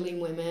elderly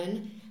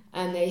women,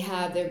 and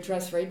they're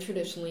dressed very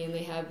traditionally,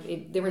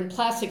 and they're in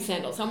plastic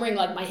sandals. I'm wearing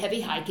like my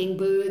heavy hiking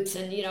boots,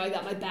 and I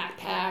got my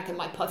backpack and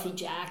my puffy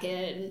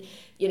jacket, and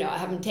I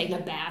haven't taken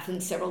a bath in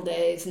several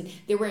days, and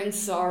they're wearing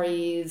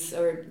saris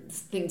or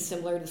things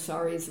similar to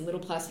saris and little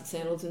plastic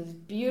sandals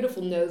and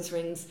beautiful nose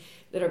rings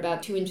that are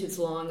about 2 inches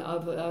long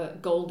of a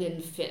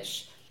golden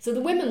fish. So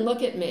the women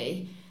look at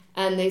me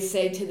and they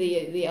say to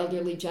the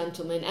elderly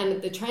gentleman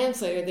and the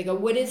translator, they go,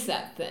 "What is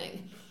that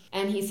thing?"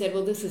 And he said,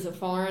 "Well, this is a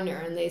foreigner."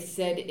 And they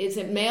said, "Is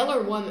it male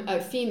or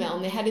female?"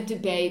 And they had a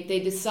debate.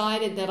 They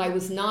decided that I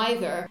was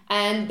neither.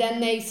 And then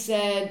they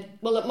said,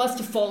 "Well, it must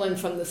have fallen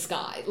from the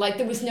sky." Like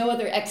there was no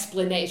other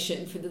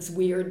explanation for this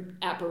weird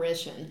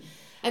apparition.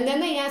 And then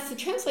they asked the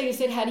translator,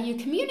 said, "How do you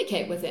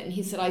communicate with it?" And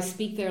he said, "I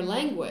speak their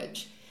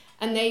language."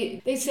 And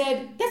they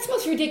said, "That's the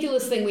most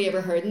ridiculous thing we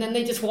ever heard." And then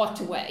they just walked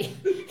away.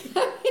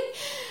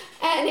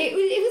 And it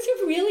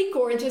was a really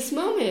gorgeous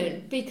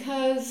moment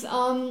because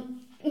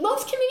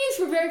Most communities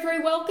were very,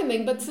 very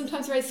welcoming, but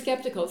sometimes very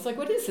skeptical. It's like,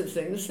 what is this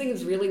thing? This thing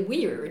is really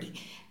weird.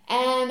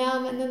 And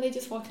then they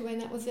just walked away,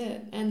 and that was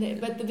it.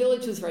 But the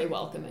village was very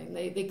welcoming.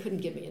 They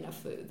couldn't give me enough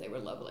food. They were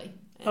lovely.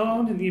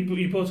 And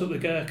you brought up the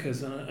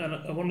Gurkhas, and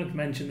I wanted to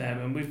mention them.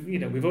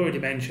 And we've already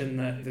mentioned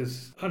that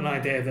there's an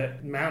idea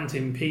that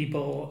mountain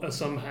people are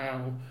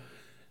somehow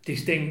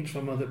distinct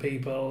from other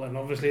people, and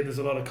obviously there's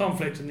a lot of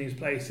conflict in these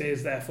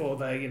places. Therefore,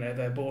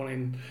 they're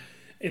born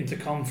into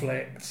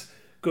conflict,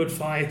 good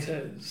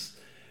fighters.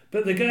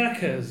 But the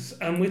Gurkhas,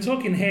 and we're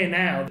talking here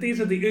now, these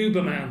are the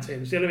Uber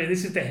Mountains, you know what I mean?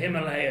 This is the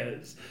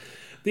Himalayas.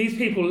 These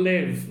people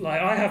live,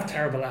 like, I have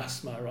terrible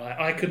asthma, right?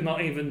 I could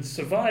not even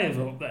survive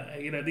up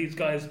there. These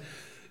guys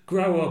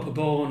grow up, are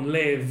born,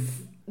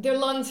 live. Their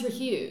lungs are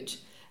huge.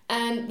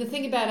 And the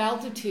thing about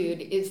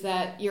altitude is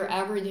that your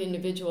average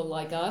individual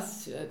like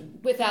us,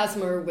 with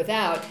asthma or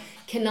without,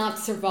 cannot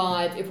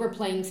survive, if we're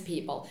plains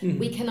people,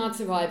 we cannot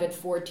survive at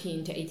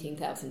 14 to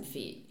 18,000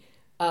 feet.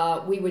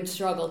 We would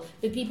struggle.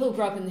 But people who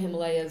grew up in the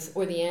Himalayas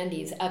or the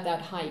Andes at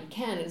that height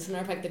can. As a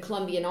matter of fact, the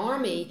Colombian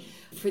army,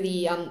 for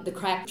the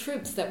crack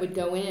troops that would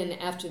go in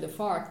after the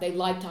FARC, they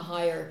like to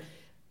hire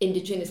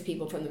indigenous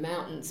people from the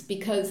mountains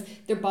because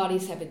their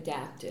bodies have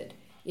adapted.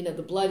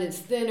 The blood is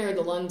thinner,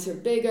 the lungs are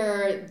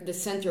bigger, the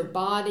center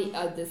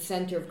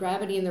of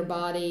gravity in their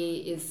body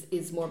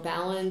is more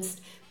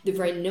balanced. They're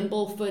very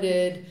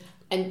nimble-footed.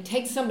 And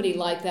take somebody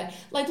like that.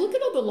 Like, look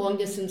at all the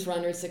long-distance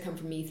runners that come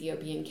from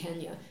Ethiopia and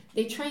Kenya.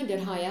 They trained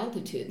at high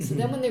altitude. So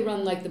then when they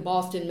run, like, the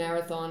Boston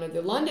Marathon or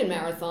the London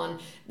Marathon,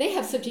 they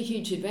have such a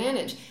huge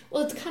advantage.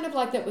 Well, it's kind of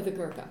like that with the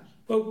Gurkha.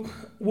 Well,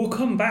 we'll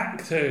come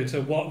back to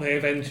what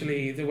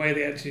the way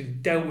they actually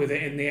dealt with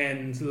it in the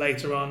end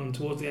later on,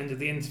 towards the end of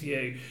the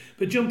interview.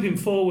 But jumping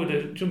forward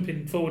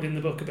in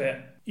the book a bit,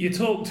 you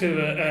talked to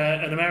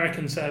an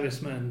American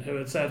serviceman who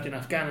had served in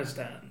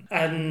Afghanistan,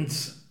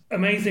 and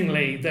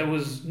amazingly, there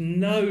was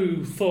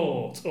no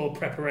thought or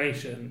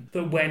preparation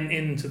that went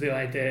into the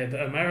idea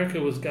that America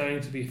was going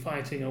to be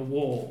fighting a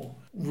war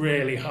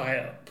really high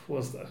up,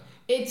 was there?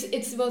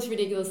 It's the most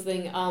ridiculous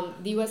thing.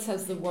 The U.S.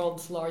 has the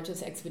world's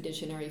largest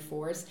expeditionary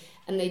force,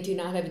 and they do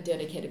not have a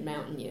dedicated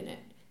mountain unit.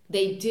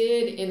 They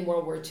did in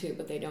World War II,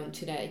 but they don't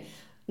today.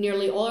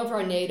 Nearly all of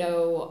our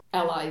NATO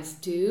allies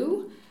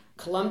do.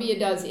 Colombia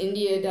does,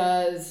 India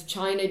does,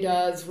 China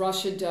does,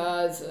 Russia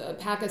does,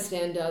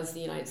 Pakistan does, the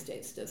United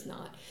States does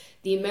not.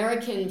 The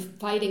American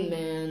fighting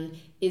man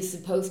is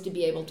supposed to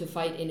be able to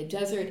fight in a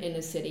desert, in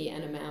a city,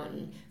 and a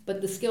mountain.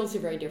 But the skills are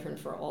very different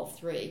for all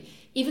three.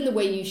 Even the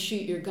way you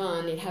shoot your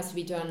gun, it has to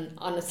be done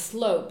on a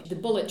slope. The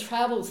bullet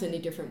travels in a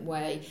different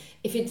way.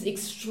 If it's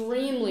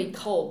extremely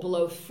cold,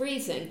 below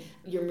freezing,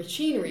 your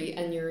machinery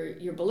and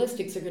your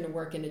ballistics are going to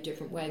work in a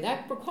different way.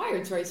 That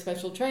requires very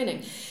special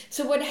training.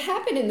 So what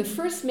happened in the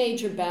first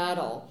major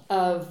battle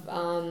of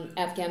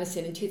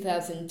Afghanistan in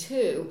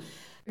 2002,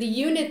 the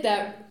unit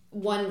that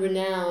won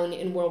renown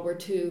in World War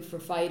II for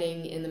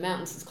fighting in the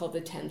mountains is called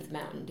the 10th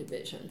Mountain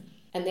Division.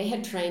 And they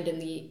had trained in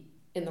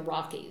the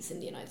Rockies in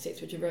the United States,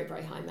 which are very,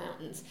 very high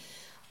mountains.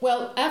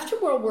 Well, after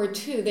World War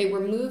II, they were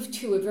moved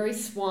to a very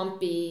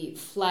swampy,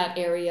 flat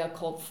area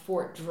called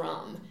Fort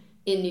Drum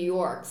in New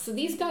York. So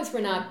these guys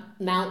were not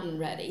mountain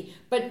ready,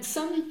 but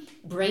some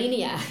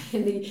brainiac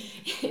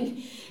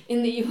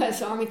in the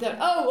U.S. Army thought,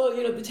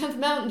 the 10th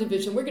Mountain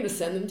Division, we're going to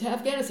send them to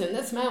Afghanistan.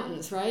 That's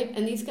mountains, right?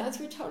 And these guys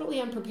were totally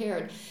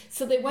unprepared.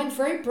 So they went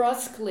very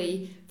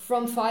brusquely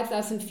from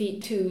 5,000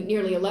 feet to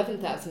nearly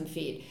 11,000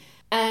 feet.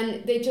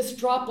 And they just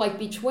dropped like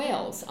beach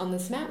whales on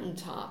this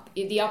mountaintop.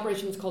 The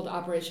operation was called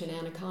Operation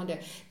Anaconda.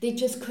 They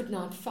just could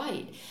not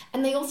fight.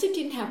 And they also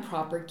didn't have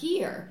proper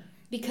gear.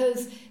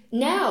 Because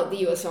now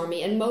the U.S.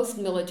 Army and most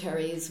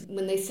militaries,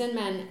 when they send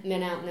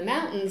men out in the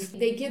mountains,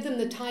 they give them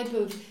the type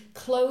of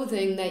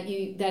clothing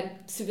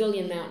that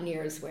civilian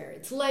mountaineers wear.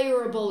 It's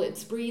layerable,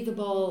 it's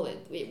breathable,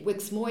 it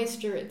wicks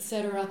moisture,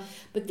 etc.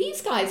 But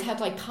these guys had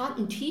like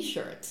cotton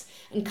T-shirts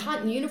and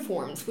cotton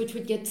uniforms, which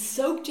would get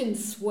soaked in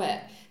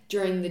sweat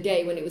during the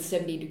day when it was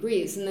 70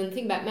 degrees. And then the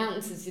thing about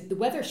mountains is the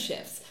weather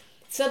shifts.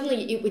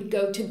 Suddenly it would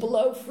go to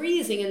below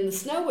freezing and the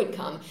snow would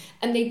come,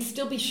 and they'd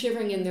still be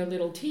shivering in their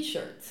little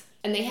T-shirts.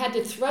 And they had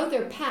to throw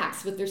their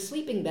packs with their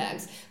sleeping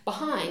bags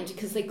behind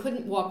because they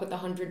couldn't walk with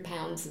 100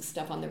 pounds of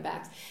stuff on their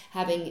backs,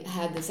 having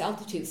had this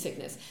altitude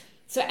sickness.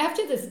 So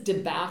after this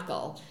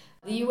debacle,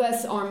 the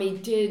U.S. Army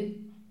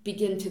did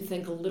begin to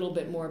think a little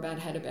bit more about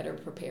how to better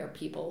prepare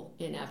people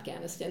in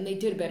Afghanistan. They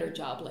did a better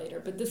job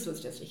later, but this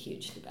was just a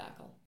huge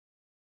debacle.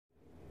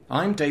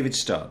 I'm David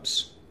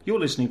Stubbs. You're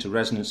listening to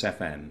Resonance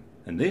FM,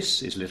 and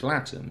this is Little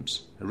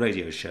Atoms, a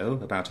radio show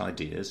about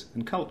ideas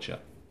and culture.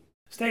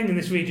 Staying in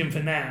this region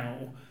for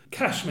now,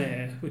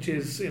 Kashmir, which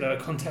is a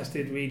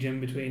contested region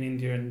between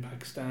India and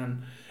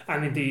Pakistan,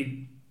 and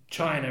indeed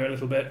China a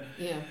little bit.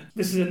 Yeah.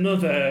 This is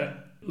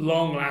another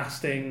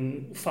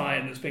long-lasting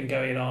fight that's been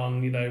going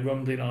on,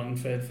 rumbling on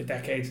for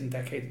decades and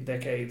decades and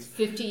decades.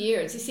 50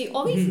 years. You see,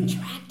 all these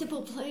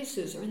intractable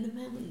places are in the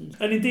mountains.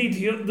 And indeed,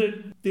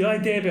 the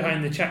idea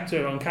behind the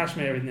chapter on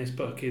Kashmir in this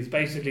book is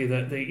basically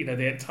that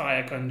the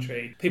entire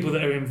country, people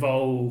that are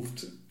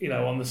involved,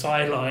 on the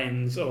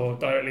sidelines or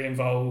directly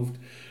involved,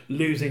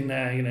 losing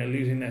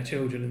their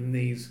children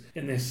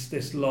in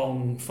this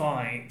long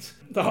fight.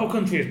 The whole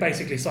country is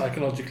basically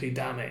psychologically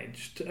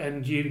damaged,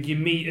 and you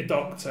meet a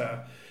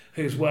doctor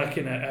who's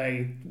working at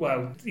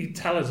you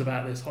tell us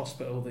about this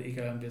hospital that you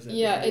go and visit.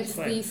 Yeah, it's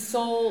the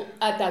sole,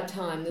 at that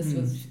time, this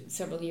was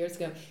several years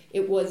ago,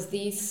 it was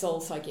the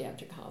sole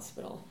psychiatric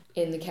hospital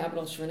in the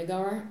capital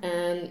Srinagar,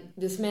 and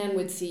this man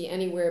would see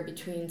anywhere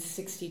between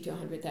 60 to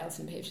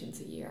 100,000 patients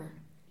a year.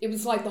 It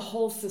was like the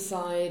whole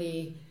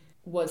society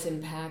was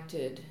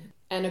impacted.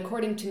 And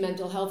according to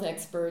mental health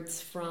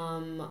experts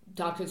from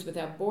Doctors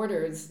Without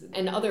Borders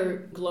and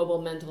other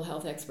global mental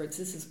health experts,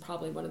 this is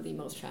probably one of the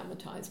most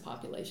traumatized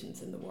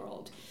populations in the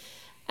world.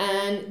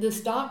 And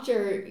this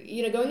doctor,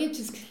 going into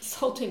his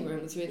consulting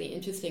room was really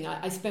interesting.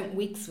 I spent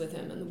weeks with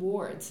him in the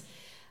wards.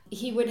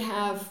 He would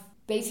have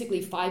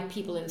basically 5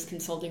 people in his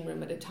consulting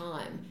room at a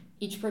time.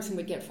 Each person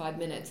would get 5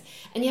 minutes.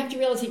 And you have to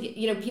realize,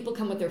 people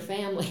come with their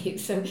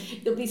families. So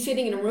they'll be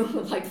sitting in a room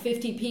with like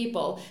 50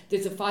 people.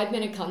 There's a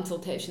 5-minute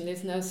consultation.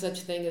 There's no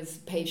such thing as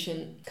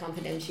patient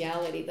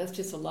confidentiality. That's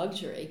just a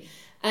luxury.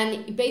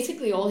 And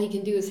basically all he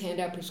can do is hand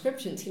out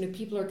prescriptions.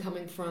 People are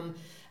coming from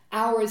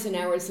hours and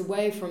hours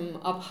away from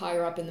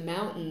higher up in the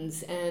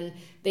mountains, and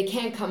they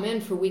can't come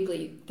in for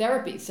weekly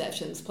therapy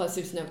sessions. Plus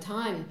there's no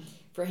time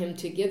for him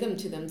to give them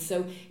to them.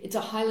 So it's a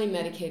highly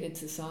medicated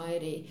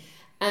society.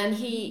 And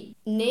he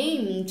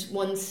named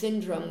one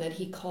syndrome that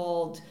he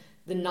called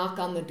the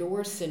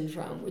knock-on-the-door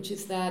syndrome, which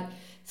is that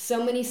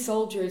so many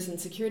soldiers and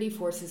security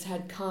forces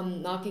had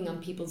come knocking on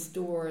people's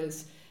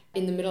doors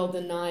in the middle of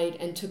the night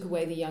and took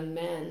away the young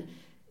men,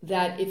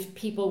 that if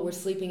people were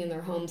sleeping in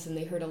their homes and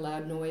they heard a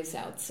loud noise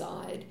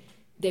outside,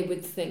 they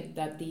would think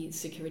that the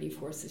security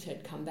forces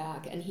had come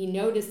back. And he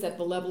noticed that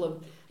the level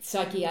of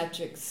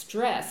psychiatric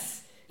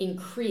stress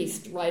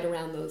increased right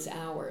around those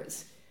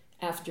hours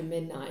after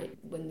midnight,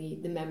 when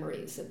the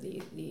memories of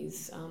the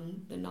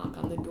knock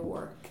on the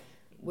door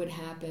would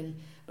happen.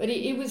 But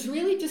it was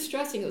really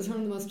distressing. It was one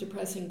of the most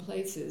depressing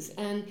places.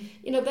 And,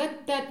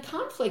 that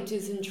conflict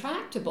is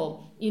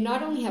intractable. You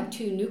not only have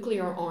 2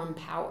 nuclear-armed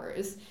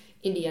powers,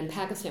 India and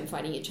Pakistan,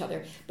 fighting each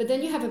other, but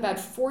then you have about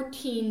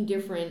 14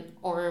 different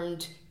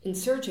armed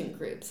insurgent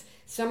groups.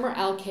 Some are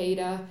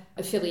Al-Qaeda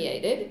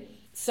affiliated.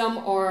 Some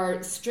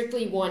are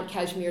strictly want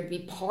Kashmir to be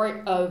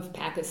part of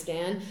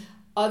Pakistan.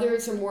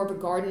 Others are more of a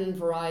garden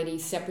variety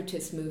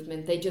separatist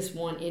movement. They just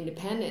want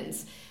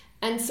independence.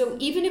 And so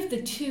even if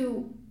the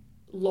 2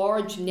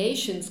 large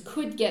nations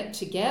could get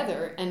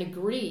together and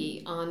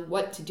agree on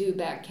what to do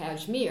about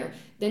Kashmir,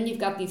 then you've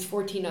got these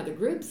 14 other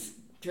groups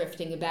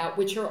drifting about,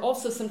 which are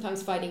also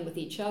sometimes fighting with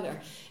each other.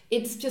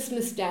 It's just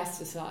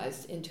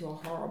metastasized into a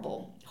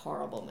horrible,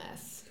 horrible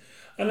mess.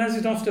 And as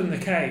is often the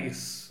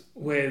case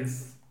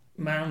with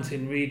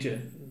mountain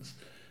regions,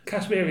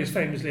 Kashmir is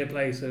famously a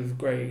place of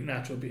great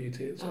natural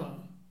beauty as well.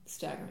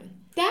 Staggering.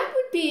 That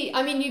would be,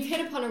 you've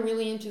hit upon a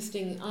really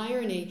interesting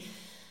irony.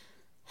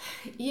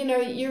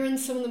 You're in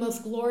some of the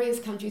most glorious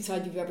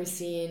countryside you've ever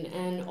seen,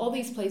 and all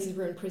these places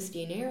were in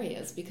pristine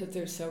areas because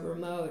they're so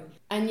remote.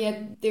 And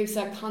yet there's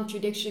that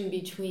contradiction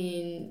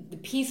between the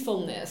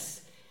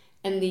peacefulness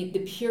and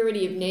the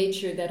purity of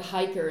nature that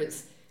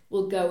hikers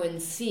will go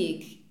and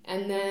seek,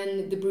 and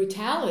then the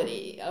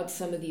brutality of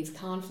some of these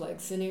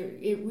conflicts. And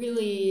it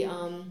really...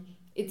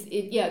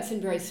 It's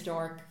in very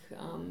stark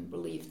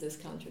relief, this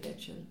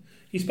contradiction.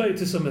 You spoke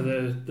to some of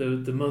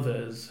the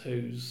mothers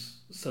whose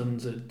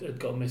sons had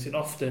gone missing,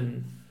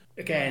 often,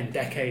 again,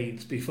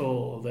 decades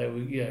before they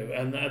were,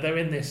 and they're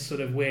in this sort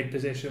of weird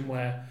position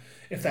where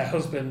if their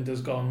husband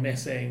has gone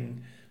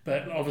missing,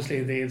 but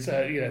obviously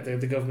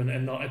the government are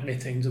not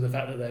admitting to the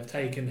fact that they've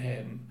taken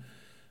him,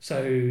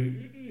 so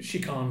she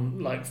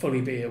can't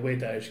fully be a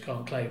widow, she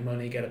can't claim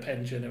money, get a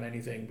pension or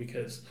anything,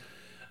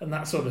 and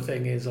that sort of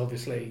thing is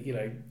obviously,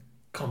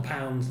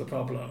 compounds the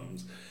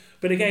problems.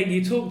 But again,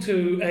 you talk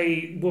to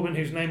a woman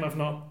whose name I've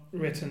not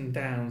written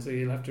down, so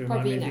you'll have to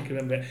remind me if you can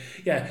remember it.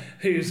 Yeah,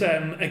 who's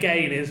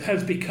again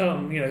has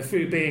become,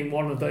 through being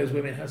one of those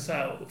women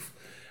herself,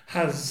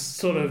 has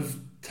sort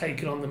of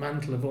taken on the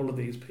mantle of all of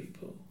these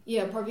people.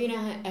 Yeah,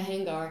 Parvina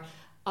Iyengar.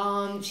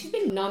 She's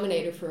been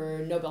nominated for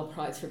a Nobel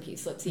Prize for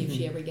Peace. Let's see if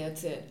she ever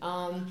gets it.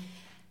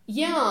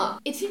 Yeah,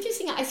 it's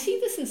interesting. I see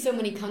this in so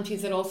many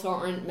countries that also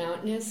aren't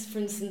mountainous. For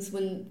instance,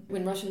 when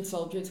Russian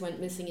soldiers went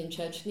missing in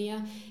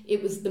Chechnya,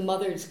 it was the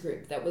mothers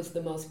group that was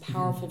the most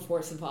powerful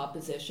force of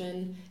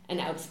opposition and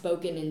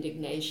outspoken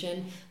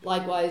indignation.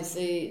 Likewise,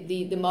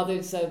 the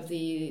mothers of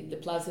the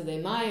Plaza de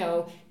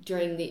Mayo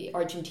during the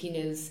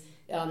Argentina's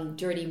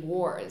dirty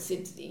wars.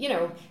 It's,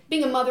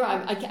 being a mother,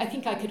 I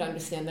think I could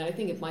understand that. I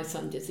think if my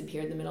son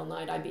disappeared in the middle of the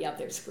night, I'd be out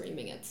there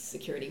screaming at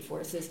security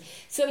forces.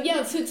 So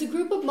it's a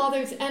group of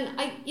mothers, and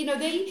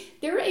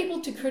they're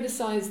able to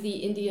criticize the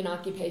Indian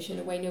occupation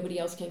in a way nobody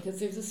else can, because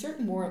there's a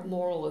certain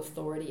moral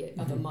authority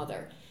of a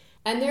mother.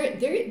 And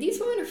these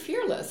women are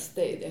fearless.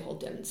 They hold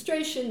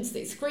demonstrations,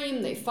 they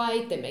scream, they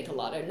fight, they make a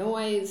lot of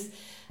noise.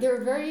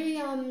 They're a very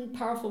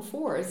powerful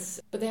force,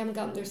 but they haven't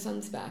gotten their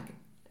sons back,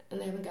 and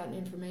they haven't gotten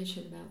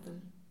information about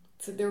them.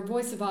 So they're a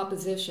voice of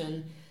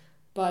opposition,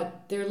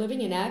 but they're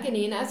living in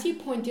agony. And as you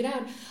pointed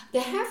out,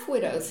 the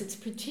half-widows, it's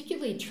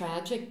particularly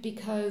tragic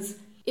because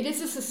it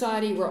is a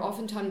society where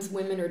oftentimes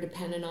women are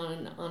dependent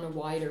on a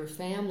wider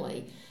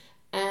family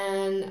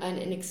and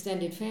an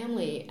extended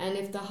family. And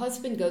if the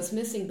husband goes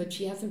missing, but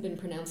she hasn't been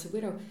pronounced a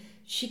widow,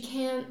 she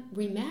can't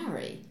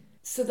remarry.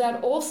 So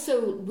that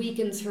also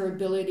weakens her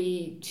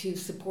ability to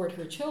support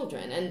her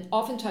children. And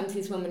oftentimes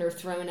these women are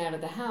thrown out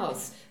of the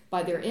house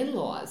by their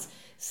in-laws.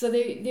 So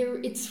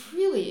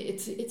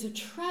it's a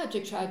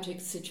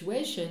tragic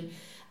situation.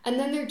 And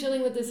then they're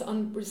dealing with this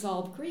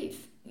unresolved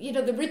grief.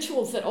 The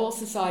rituals that all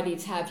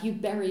societies have, you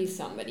bury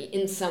somebody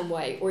in some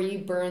way or you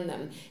burn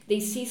them. They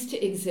cease to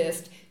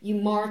exist, you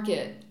mark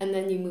it, and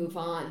then you move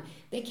on.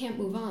 They can't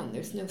move on.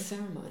 There's no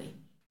ceremony.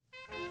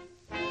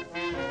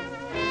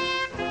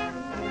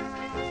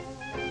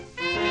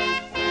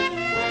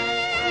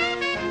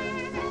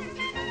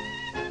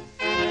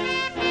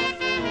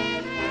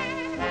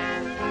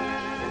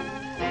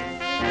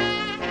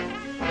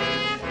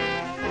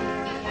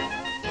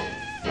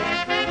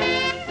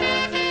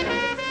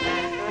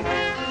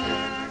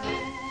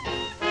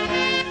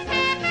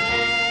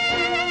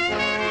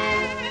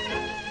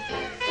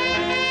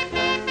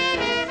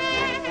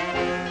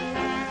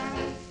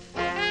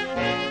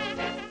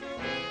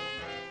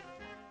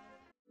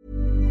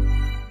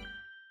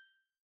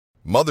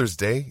 Mother's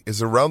Day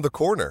is around the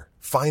corner.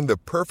 Find the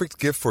perfect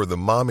gift for the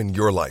mom in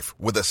your life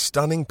with a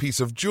stunning piece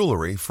of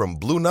jewelry from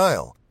Blue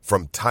Nile.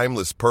 From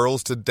timeless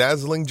pearls to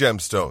dazzling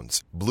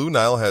gemstones, Blue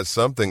Nile has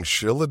something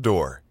she'll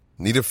adore.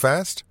 Need it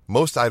fast?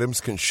 Most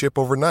items can ship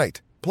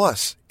overnight.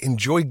 Plus,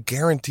 enjoy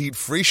guaranteed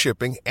free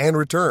shipping and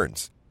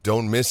returns.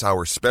 Don't miss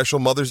our special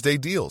Mother's Day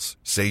deals.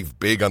 Save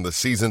big on the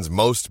season's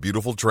most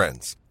beautiful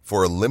trends.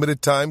 For a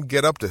limited time,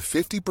 get up to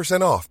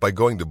 50% off by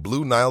going to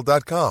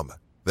BlueNile.com.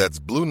 That's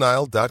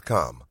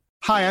BlueNile.com.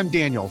 Hi, I'm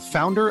Daniel,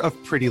 founder of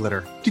Pretty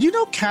Litter. Did you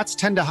know cats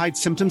tend to hide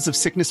symptoms of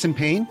sickness and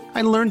pain?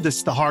 I learned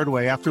this the hard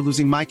way after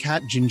losing my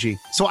cat, Gingy.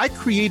 So I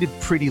created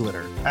Pretty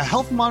Litter, a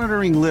health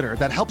monitoring litter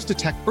that helps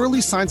detect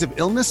early signs of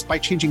illness by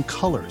changing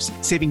colors,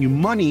 saving you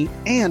money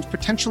and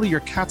potentially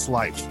your cat's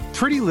life.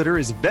 Pretty Litter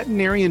is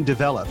veterinarian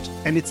developed,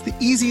 and it's the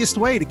easiest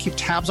way to keep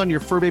tabs on your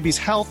fur baby's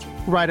health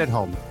right at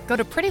home. Go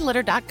to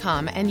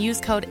prettylitter.com and use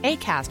code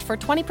ACAST for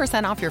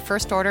 20% off your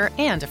first order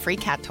and a free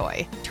cat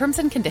toy. Terms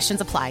and conditions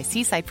apply.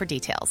 See site for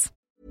details.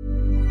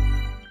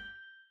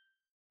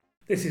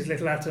 This is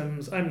Little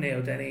Atoms. I'm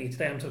Neil Denny.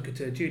 Today I'm talking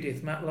to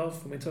Judith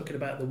Matloff, and we're talking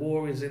about The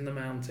War is in the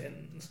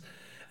Mountains.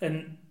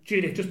 And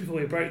Judith, just before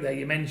we broke there,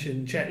 you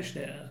mentioned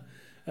Chechnya,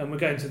 and we're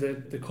going to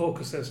the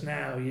Caucasus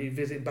now. You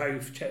visit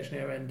both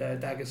Chechnya and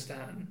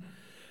Dagestan.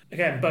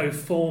 Again, both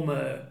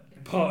former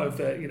part of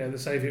the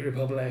Soviet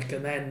Republic,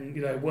 and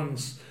then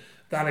once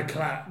that had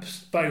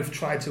collapsed, both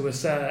tried to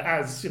assert,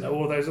 as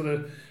all those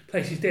other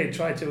places did,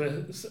 tried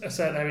to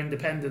assert their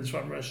independence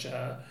from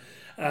Russia.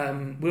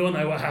 We all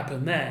know what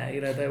happened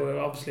there. They were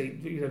obviously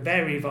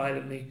very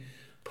violently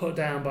put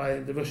down by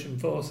the Russian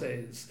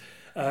forces.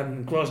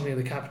 Grozny,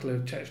 the capital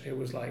of Chechnya,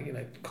 was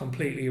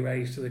completely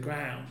razed to the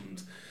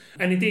ground.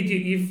 And indeed,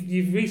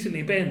 you've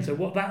recently been. So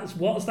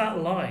what's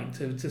that like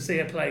to see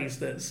a place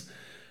that's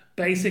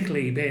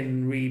basically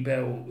been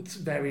rebuilt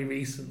very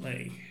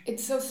recently?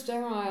 It's so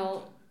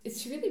sterile.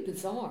 It's really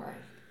bizarre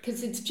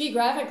because it's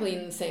geographically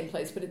in the same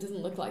place, but it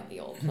doesn't look like the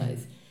old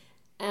place.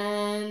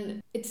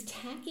 And it's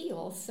tacky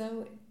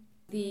also.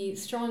 The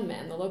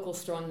local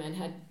strongman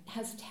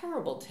has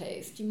terrible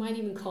taste. You might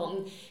even call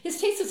him,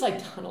 his taste is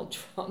like Donald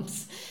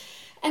Trump's.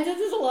 And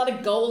there's a lot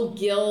of gold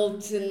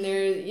gilt, and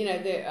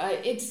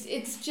it's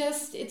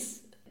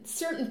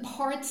certain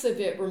parts of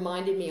it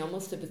reminded me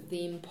almost of a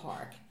theme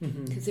park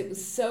because it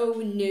was so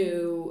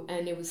new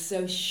and it was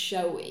so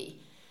showy.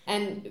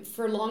 And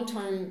for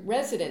long-term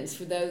residents,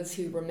 for those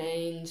who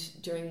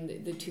remained during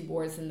the two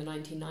wars in the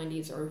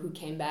 1990s or who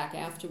came back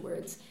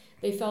afterwards,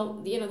 they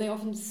felt, they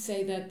often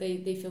say that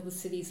they feel the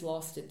city's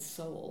lost its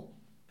soul.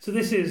 So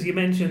this is, you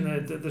mentioned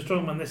the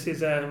strongman, this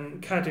is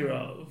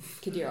Kadyrov.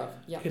 Kadyrov,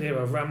 yeah.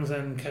 Kadyrov,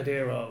 Ramzan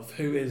Kadyrov,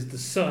 who is the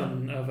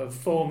son of a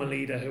former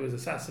leader who was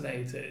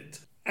assassinated.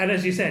 And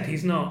as you said,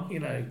 he's not,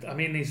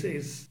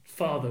 his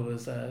father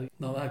was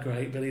not that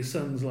great, but his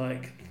son's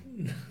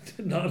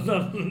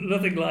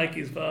nothing like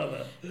his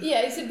father.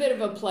 Yeah, he's a bit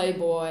of a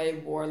playboy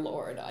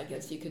warlord, I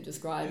guess you could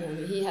describe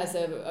him. He has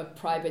a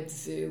private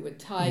zoo with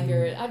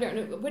tigers. I don't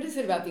know, what is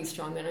it about these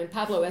strongmen?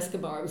 Pablo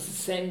Escobar was the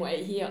same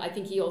way. I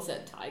think he also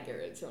had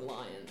tigers or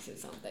lions or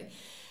something.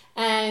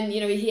 And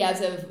he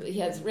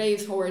has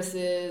race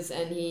horses,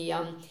 and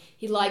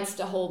he likes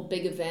to hold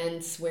big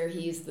events where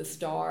he's the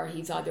star.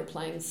 He's either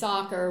playing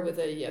soccer with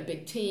a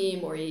big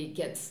team, or he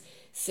gets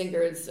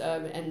singers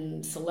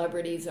and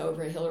celebrities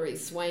over. Hilary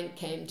Swank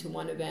came to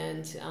one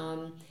event.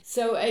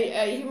 So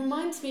he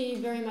reminds me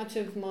very much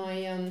of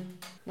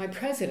my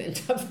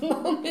president of the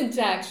moment,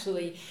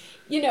 actually.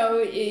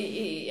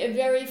 A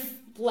very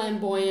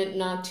flamboyant,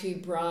 not too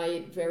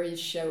bright, very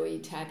showy,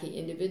 tacky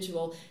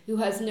individual who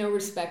has no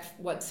respect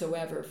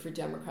whatsoever for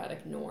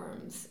democratic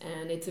norms.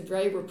 And it's a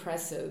very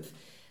repressive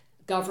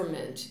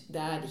government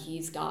that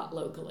he's got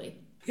locally.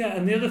 Yeah,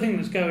 and the other thing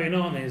that's going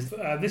on is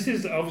this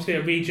is obviously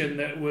a region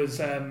that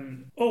was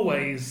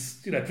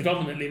always,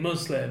 predominantly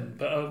Muslim,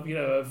 but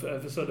of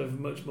a sort of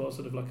much more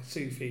sort of like a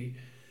Sufi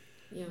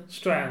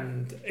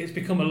strand. It's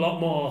become a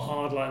lot more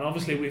hardline.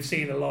 Obviously, we've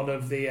seen a lot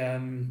of the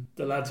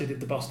lads who did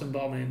the Boston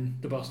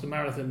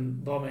Marathon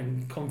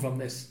bombing, come from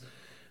this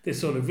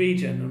sort of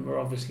region, and were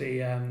obviously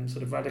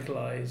sort of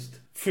radicalised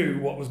through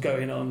what was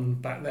going on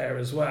back there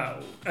as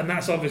well. And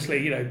that's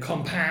obviously,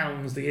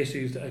 compounds the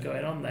issues that are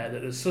going on there,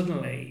 that there's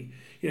suddenly,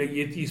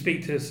 you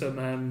speak to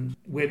some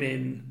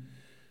women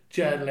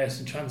journalists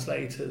and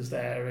translators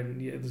there,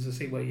 and there's a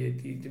scene where you're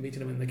meeting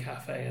them in the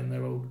cafe, and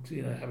they're all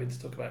having to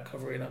talk about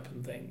covering up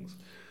and things.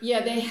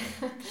 Yeah, they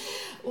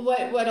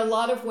what a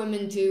lot of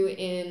women do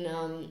in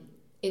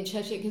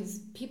Chechnya,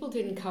 because people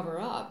didn't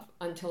cover up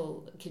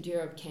until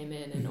Kadyrov came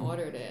in and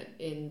ordered it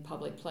in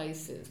public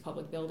places,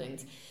 public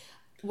buildings.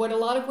 What a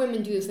lot of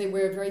women do is they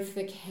wear a very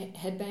thick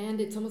headband.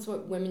 It's almost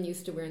what women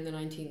used to wear in the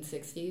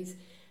 1960s.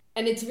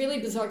 And it's really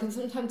bizarre because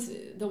sometimes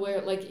they'll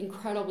wear like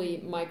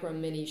incredibly micro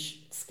mini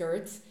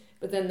skirts,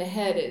 but then the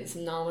head is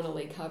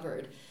nominally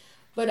covered.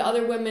 But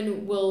other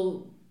women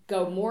will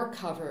go more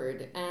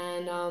covered.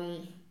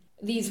 And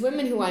these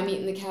women who I meet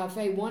in the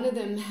cafe, one of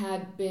them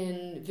had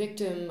been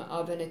victim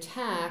of an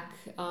attack.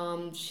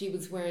 She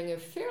was wearing a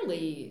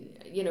fairly,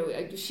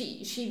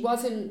 she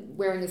wasn't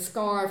wearing a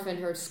scarf, and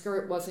her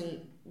skirt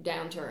wasn't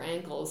down to her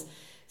ankles.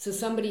 So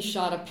somebody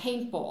shot a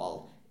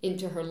paintball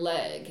into her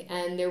leg,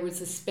 and there was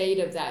a spate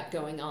of that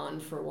going on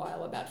for a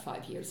while, about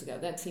 5 years ago.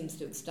 That seems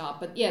to have stopped.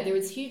 But yeah, there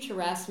was huge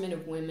harassment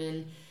of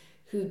women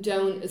who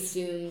don't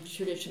assume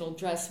traditional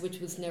dress,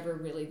 which was never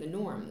really the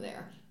norm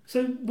there.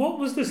 So what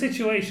was the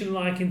situation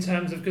like in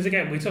terms of, because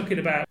again, we're talking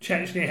about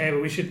Chechnya here,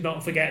 but we should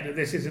not forget that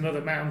this is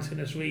another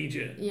mountainous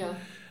region. Yeah.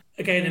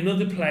 Again,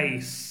 another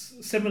place,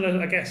 similar,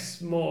 I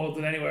guess, more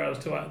than anywhere else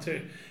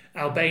to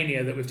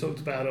Albania that we've talked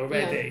about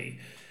already,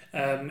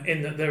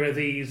 in that there are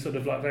these sort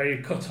of like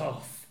very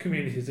cut-off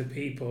communities of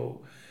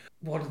people.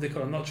 What do they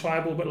call them? Not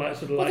tribal, but like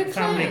sort of like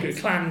family groups,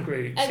 clan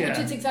groups. Which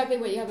is exactly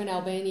what you have in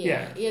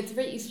Albania. Yeah, it's a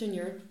very Eastern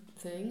Europe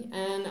thing.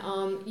 And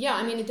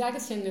in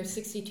Dagestan there's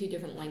 62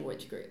 different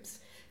language groups.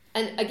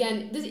 And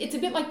again, it's a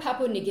bit like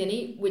Papua New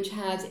Guinea, which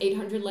has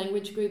 800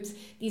 language groups.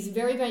 These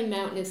very, very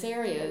mountainous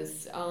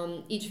areas,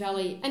 each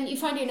valley, and you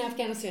find it in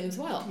Afghanistan as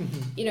well.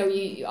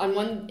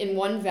 Mm-hmm. In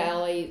one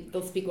valley,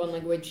 they'll speak one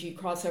language. You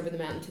cross over the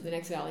mountain to the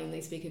next valley, and they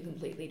speak a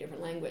completely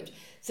different language.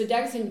 So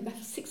Dagestan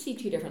has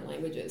 62 different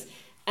languages.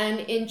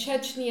 And in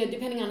Chechnya,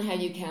 depending on how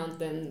you count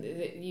them,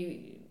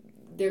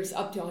 there's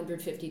up to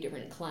 150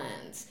 different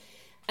clans.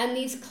 And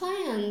these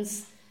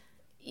clans,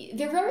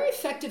 they're very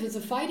effective as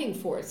a fighting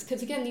force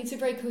because, again, these are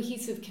very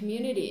cohesive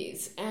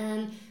communities,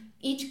 and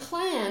each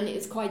clan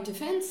is quite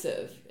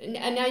defensive.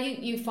 And now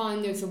you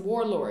find there's a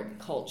warlord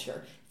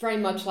culture, very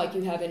much like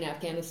you have in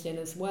Afghanistan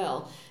as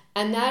well.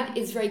 And that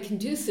is very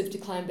conducive to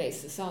clan-based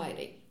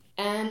society.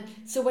 And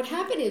so what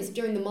happened is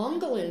during the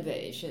Mongol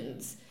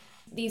invasions,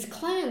 these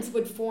clans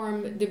would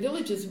form, the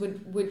villages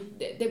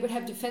would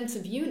have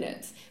defensive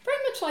units, very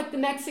much like the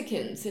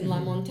Mexicans in La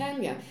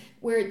Montaña,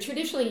 where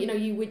traditionally,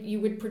 you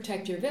would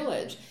protect your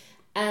village.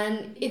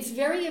 And it's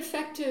very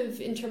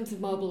effective in terms of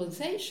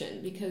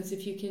mobilization because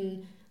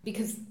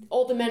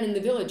all the men in the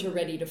village are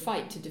ready to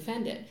fight to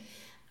defend it.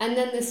 And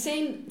then the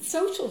same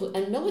social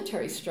and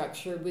military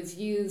structure was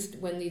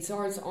used when the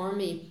Tsar's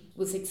army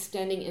was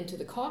extending into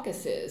the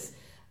Caucasus.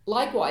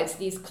 Likewise,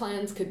 these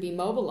clans could be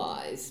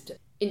mobilized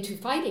into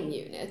fighting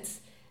units,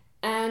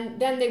 and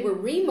then they were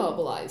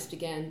remobilized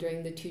again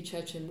during the two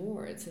Chechen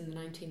wars in the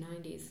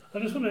 1990s. I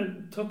just want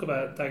to talk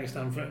about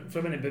Dagestan for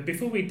a minute, but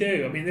before we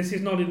do, this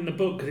is not in the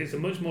book because it's a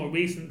much more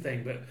recent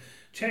thing, but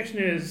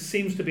Chechnya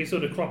seems to be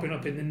sort of cropping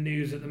up in the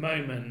news at the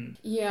moment.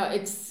 Yeah,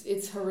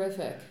 it's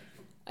horrific.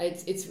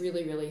 It's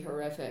really, really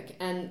horrific.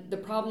 And the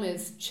problem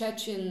is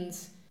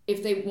Chechens,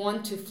 if they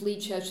want to flee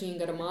Chechnya and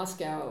go to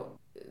Moscow,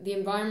 the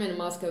environment in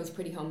Moscow is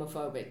pretty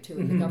homophobic too,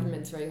 and the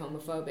government's very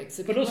homophobic.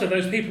 So but also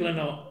those people are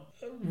not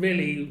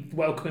really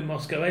welcome in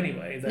Moscow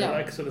anyway. They're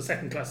like sort of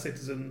second-class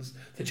citizens,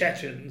 the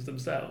Chechens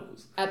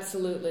themselves.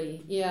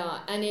 Absolutely,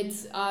 yeah. And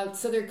it's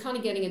so they're kind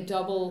of getting a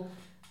double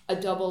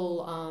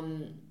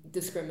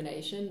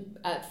discrimination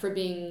for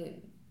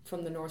being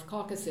from the North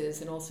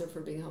Caucasus and also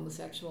for being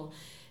homosexual.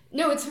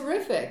 No, it's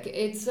horrific.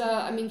 It's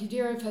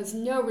Kadyrov has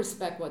no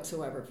respect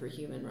whatsoever for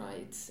human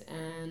rights,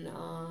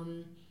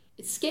 and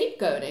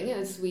Scapegoating,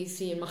 as we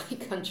see in my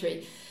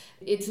country,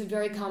 it's a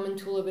very common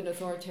tool of an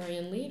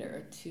authoritarian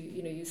leader to,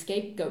 you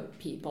scapegoat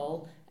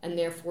people, and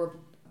therefore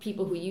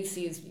people who you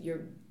see as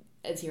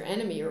your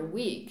enemy are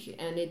weak,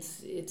 and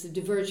it's a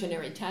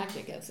diversionary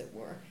tactic, as it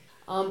were.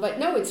 But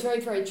no, it's very,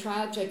 very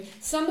tragic.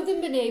 Some of them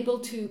have been able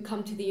to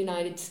come to the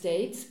United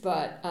States,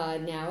 but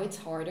now it's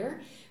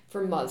harder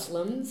for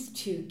Muslims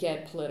to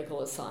get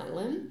political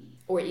asylum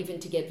or even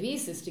to get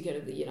visas to go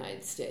to the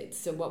United States.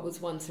 So what was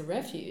once a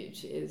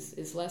refuge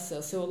is less so.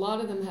 So a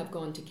lot of them have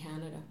gone to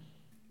Canada.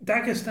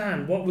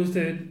 Dagestan, what was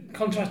the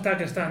contrast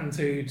Dagestan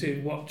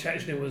to what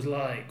Chechnya was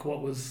like?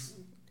 What was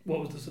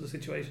the sort of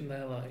situation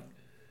there like?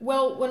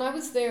 Well, when I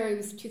was there, it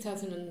was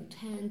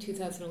 2010,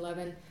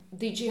 2011.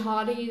 The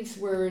jihadis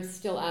were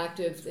still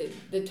active.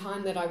 The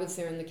time that I was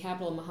there in the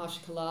capital,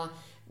 Mahashkala,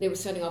 they were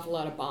setting off a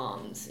lot of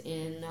bombs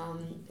in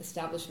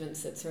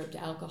establishments that served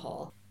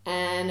alcohol.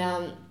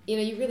 And,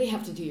 you really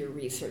have to do your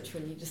research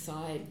when you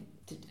decide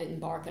to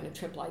embark on a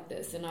trip like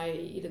this. And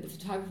the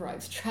photographer I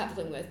was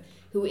traveling with,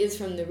 who is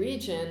from the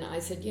region, I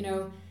said,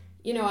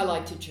 I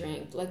like to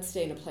drink. Let's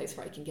stay in a place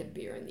where I can get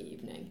beer in the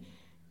evening.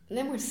 And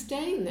then we're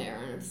staying there,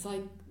 and it's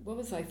like, what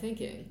was I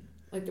thinking?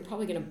 Like, they're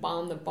probably going to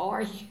bomb the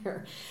bar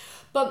here.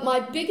 But my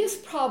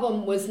biggest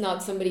problem was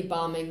not somebody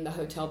bombing the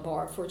hotel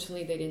bar.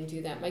 Fortunately, they didn't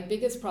do that. My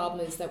biggest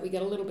problem is that we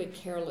get a little bit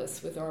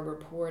careless with our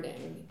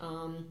reporting.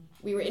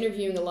 We were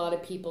interviewing a lot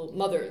of people,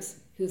 mothers,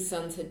 whose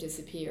sons had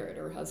disappeared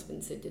or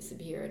husbands had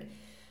disappeared.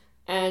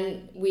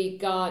 And we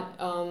got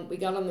on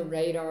the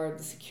radar of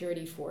the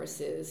security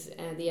forces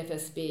and the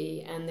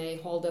FSB, and they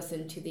hauled us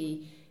into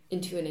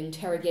an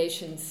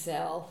interrogation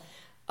cell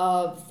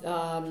of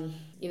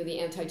the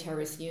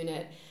anti-terrorist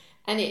unit.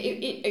 And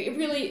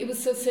it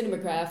was so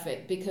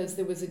cinematographic because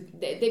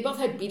they both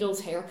had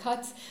Beatles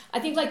haircuts. I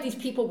think like these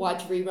people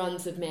watch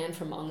reruns of Man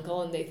from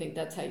U.N.C.L.E. and they think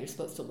that's how you're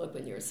supposed to look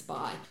when you're a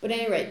spy. But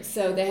anyway,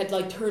 so they had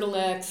like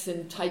turtlenecks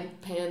and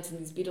tight pants and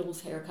these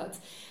Beatles haircuts.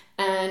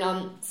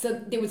 And so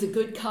there was a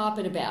good cop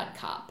and a bad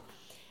cop.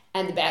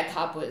 And the bad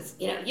cop was,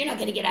 you're not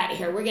going to get out of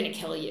here. We're going to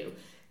kill you.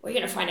 We're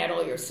going to find out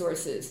all your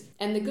sources.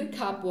 And the good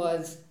cop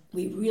was,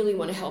 we really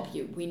want to help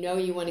you. We know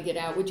you want to get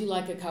out. Would you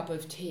like a cup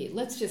of tea?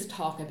 Let's just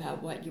talk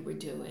about what you were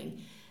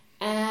doing.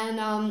 And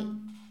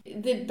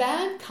the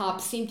bad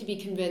cop seemed to be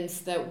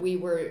convinced that we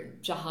were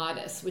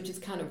jihadists, which is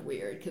kind of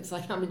weird because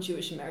I'm a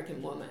Jewish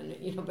American woman,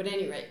 but at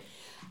any rate.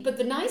 But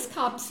the nice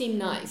cop seemed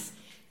nice.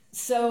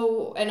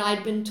 So, and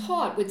I'd been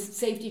taught with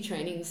safety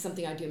training,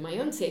 something I do in my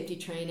own safety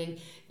training,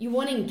 you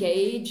want to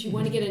engage, you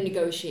want to get a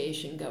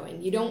negotiation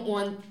going.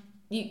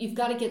 You've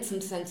got to get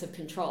some sense of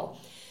control.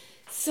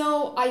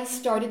 So I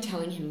started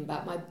telling him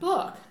about my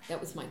book. That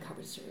was my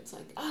cover story. It's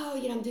like,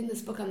 I'm doing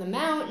this book on the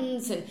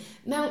mountains, and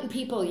mountain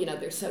people,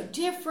 they're so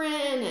different,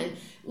 and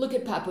look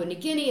at Papua New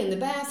Guinea and the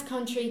Basque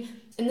Country.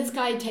 And this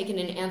guy had taken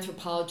an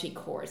anthropology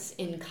course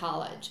in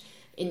college,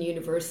 in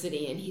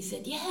university, and he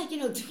said,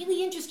 it's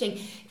really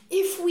interesting.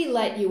 If we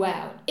let you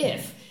out,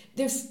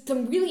 there's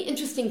some really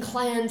interesting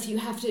clans you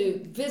have to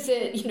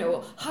visit,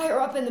 higher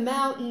up in the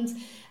mountains.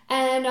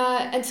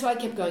 And so I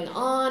kept going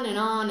on and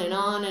on and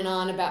on and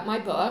on about my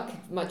book,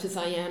 much as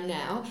I am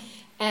now.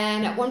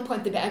 And at one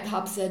point, the bad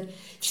cop said,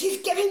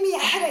 "She's giving me a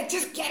headache.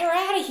 Just get her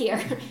out of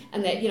here."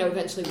 And that,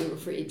 eventually we were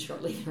freed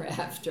shortly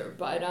thereafter.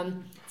 But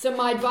so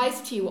my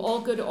advice to you,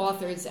 all good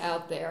authors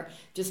out there,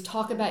 just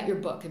talk about your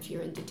book if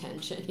you're in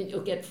detention, and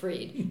you'll get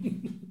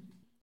freed.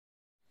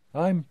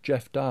 I'm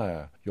Jeff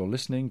Dyer. You're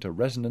listening to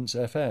Resonance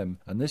FM,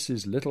 and this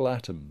is Little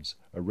Atoms,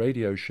 a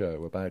radio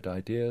show about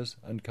ideas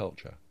and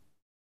culture.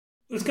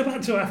 Let's go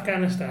back to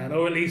Afghanistan,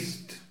 or at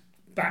least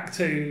back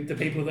to the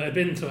people that had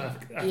been to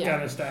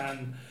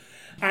Afghanistan.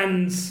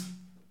 And,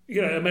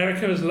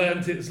 America has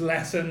learnt its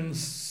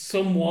lessons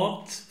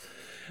somewhat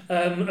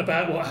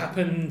about what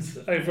happened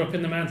up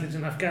in the mountains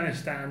in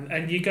Afghanistan.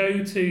 And you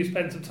go to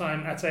spend some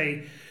time at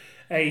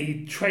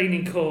a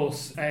training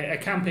course, a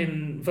camp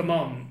in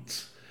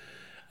Vermont.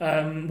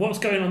 What's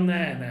going on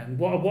there then?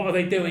 What are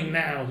they doing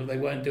now that they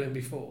weren't doing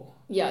before?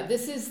 Yeah,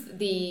 this is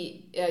the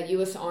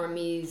U.S.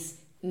 Army's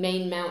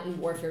main mountain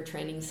warfare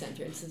training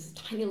center. It's this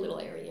tiny little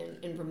area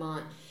in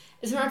Vermont.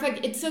 As a matter of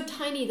fact, it's so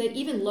tiny that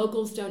even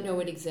locals don't know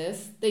it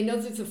exists. They know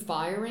there's a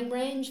firing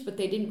range, but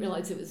they didn't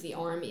realize it was the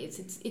Army.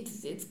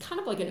 It's kind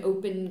of like an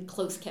open,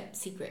 close-kept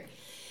secret.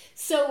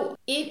 So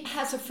it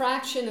has a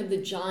fraction of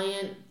the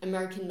giant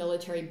American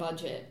military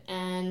budget.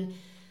 And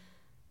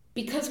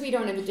because we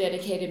don't have a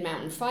dedicated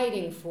mountain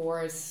fighting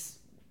force,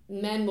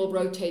 men will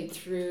rotate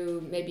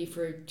through maybe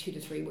for 2 to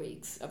 3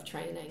 weeks of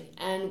training.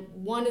 And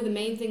one of the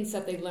main things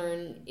that they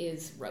learn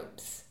is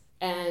ropes.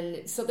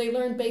 And so they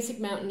learn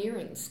basic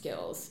mountaineering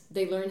skills.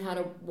 They learn how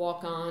to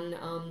walk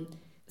on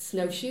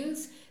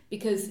snowshoes,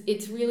 because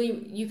it's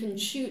really, you can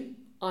shoot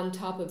on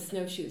top of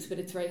snowshoes, but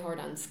it's very hard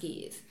on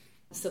skis.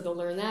 So they'll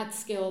learn that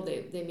skill.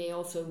 They may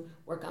also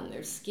work on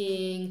their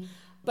skiing.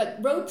 But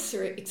ropes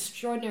are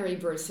extraordinarily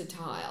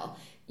versatile.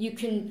 You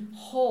can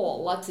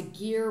haul lots of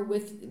gear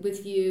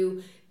with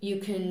you. You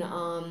can,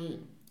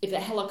 if a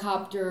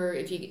helicopter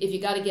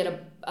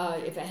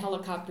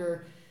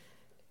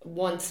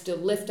wants to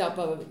lift up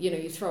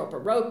you throw up a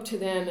rope to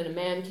them and a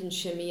man can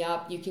shimmy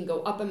up. You can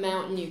go up a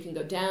mountain, you can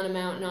go down a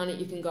mountain on it,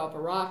 you can go up a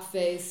rock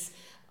face,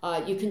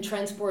 you can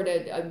transport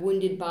a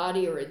wounded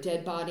body or a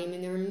dead body. I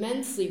mean, they're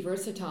immensely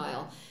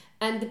versatile.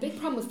 And the big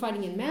problem with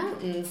fighting in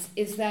mountains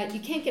is that you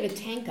can't get a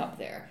tank up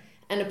there,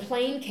 and a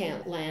plane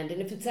can't land,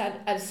 and if it's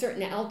at a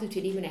certain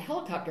altitude, even a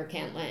helicopter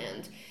can't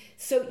land.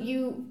 So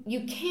you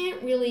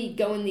can't really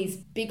go in these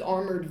big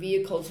armored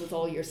vehicles with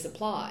all your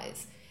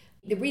supplies.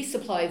 The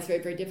resupply is very,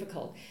 very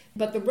difficult.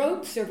 But the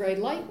ropes are very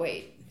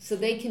lightweight, so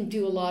they can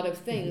do a lot of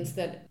things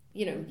that,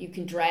 you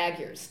can drag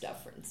your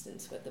stuff, for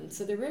instance, with them.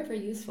 So they're very,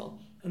 very useful.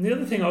 And the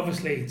other thing,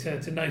 obviously,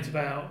 to note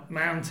about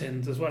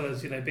mountains, as well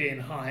as, being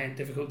high and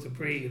difficult to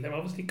breathe, they're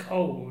obviously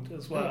cold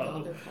as well.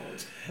 Oh, God,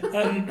 they're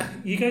cold.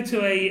 You go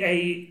to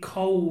a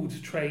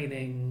cold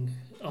training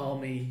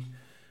army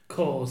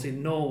course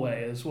in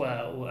Norway as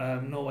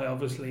well. Norway,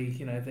 obviously,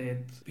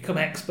 they've become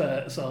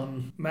experts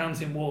on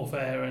mountain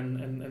warfare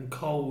and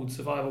cold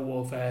survival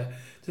warfare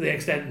to the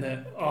extent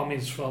that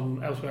armies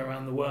from elsewhere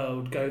around the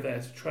world go there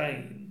to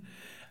train.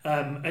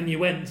 And you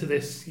went to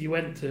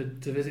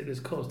visit this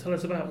course. Tell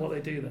us about what they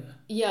do there.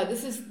 Yeah,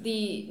 this is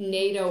the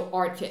NATO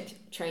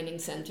Arctic Training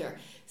Center.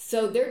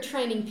 So they're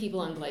training people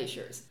on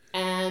glaciers.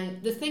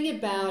 And the thing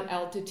about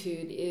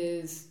altitude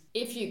is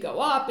if you go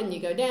up and you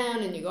go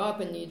down and you go up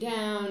and you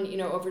down,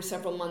 over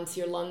several months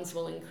your lungs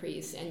will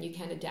increase and you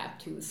can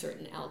adapt to a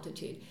certain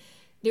altitude.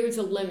 There is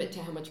a limit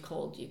to how much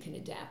cold you can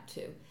adapt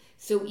to.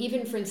 So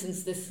even, for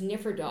instance, the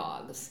sniffer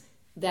dogs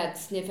that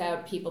sniff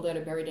out people that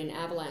are buried in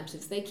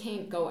avalanches, they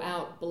can't go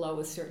out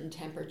below a certain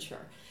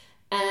temperature.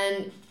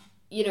 And,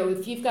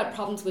 if you've got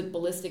problems with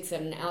ballistics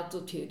at an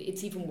altitude,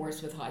 it's even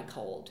worse with high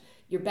cold.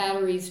 Your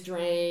batteries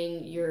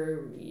drain,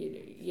 your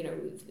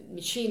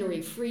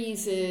machinery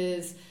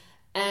freezes,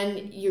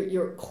 and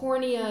your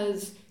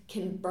corneas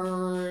can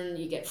burn,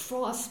 you get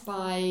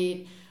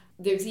frostbite.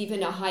 There's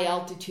even a high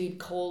altitude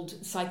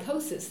cold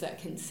psychosis that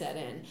can set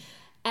in.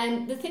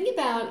 And the thing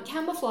about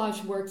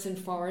camouflage works in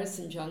forests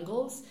and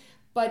jungles,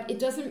 but it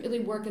doesn't really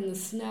work in the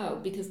snow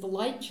because the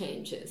light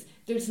changes.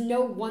 There's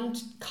no one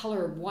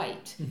color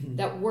white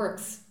that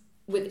works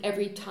with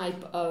every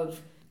type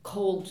of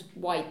cold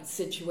white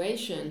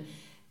situation,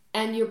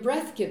 and your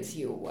breath gives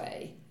you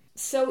away.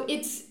 So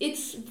it's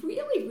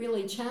really,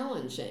 really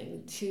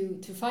challenging to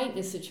fight in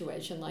a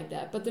situation like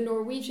that. But the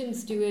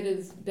Norwegians do it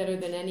as better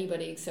than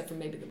anybody except for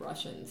maybe the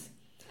Russians.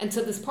 And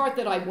so this part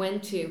that I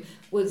went to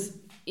was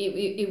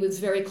it was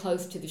very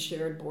close to the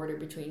shared border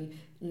between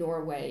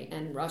Norway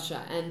and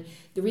Russia. And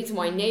the reason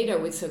why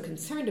NATO is so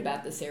concerned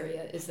about this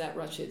area is that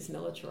Russia is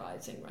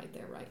militarizing right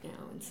there, right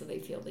now. And so they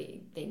feel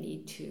they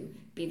need to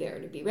be there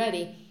to be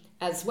ready.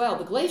 As well,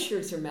 the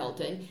glaciers are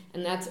melting,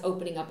 and that's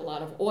opening up a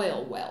lot of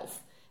oil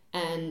wealth.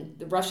 And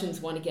the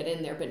Russians want to get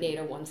in there, but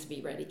NATO wants to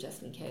be ready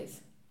just in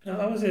case. Now,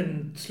 I was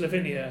in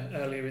Slovenia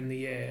earlier in the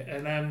year,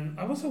 and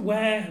I was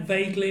aware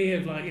vaguely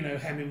of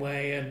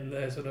Hemingway and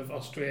the sort of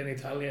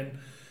Austrian-Italian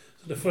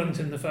sort of front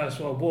in the First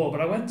World War.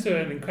 But I went to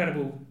an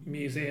incredible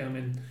museum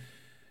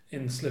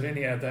in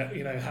Slovenia that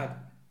had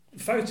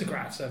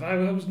photographs of. I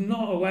was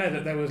not aware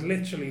that there was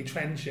literally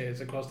trenches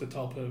across the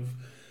top of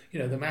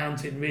the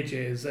mountain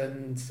ridges,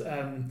 and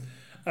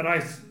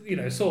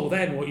I saw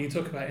then what you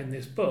talk about in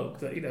this book,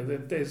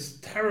 that there's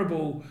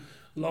terrible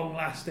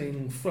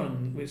long-lasting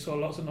front. We saw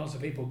lots and lots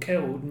of people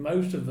killed,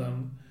 most of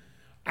them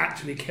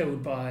actually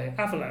killed by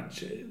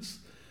avalanches.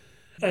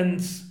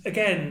 And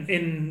again,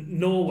 in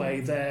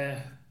Norway,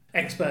 they're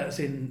experts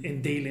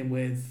in dealing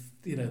with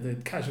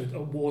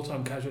the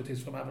wartime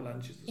casualties from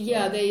avalanches as well.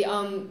 Yeah, they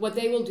what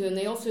they will do, and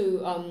they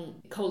also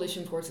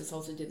coalition forces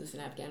also did this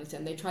in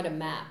Afghanistan. They try to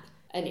map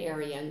an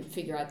area and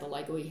figure out the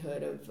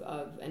likelihood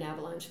of an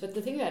avalanche. But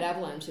the thing about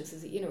avalanches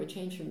is that it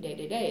changes from day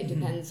to day. It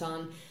depends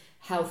on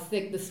how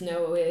thick the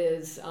snow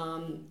is,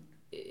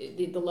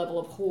 the level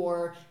of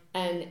hoar,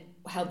 and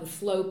how the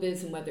slope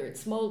is, and whether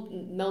it's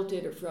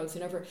melted or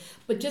frozen over.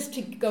 But just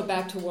to go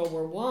back to World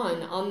War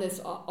I, on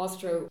this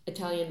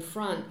Austro-Italian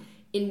front,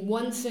 in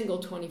one single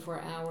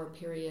 24-hour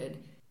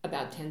period,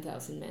 about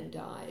 10,000 men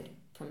died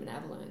from an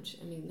avalanche.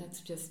 I mean,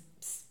 that's just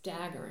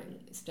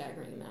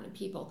staggering amount of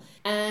people.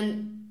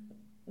 And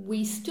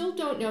we still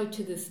don't know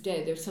to this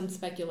day. There's some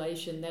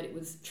speculation that it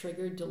was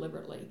triggered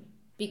deliberately,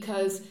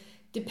 because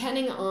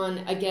depending on,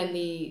 again,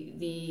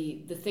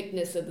 the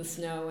thickness of the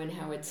snow and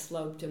how it's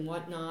sloped and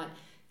whatnot,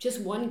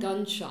 just one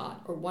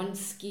gunshot or one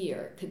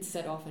skier could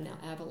set off an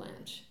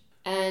avalanche.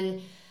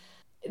 And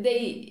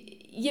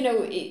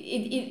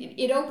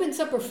it opens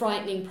up a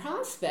frightening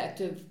prospect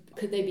of,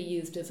 could they be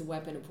used as a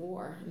weapon of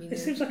war? I mean, it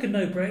seems like a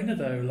no-brainer,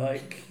 though.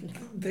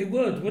 They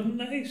wouldn't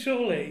they?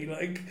 Surely,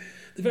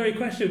 the very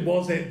question,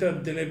 was it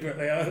done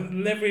deliberately? It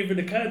never even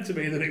occurred to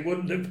me that it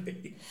wouldn't have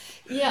been.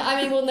 Yeah, I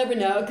mean, we'll never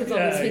know because all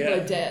these people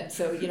are dead,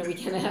 so we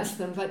can't ask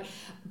them.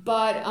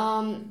 But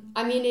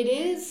I mean, it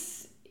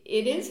is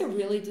a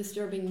really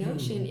disturbing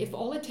notion. If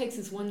all it takes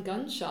is one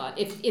gunshot,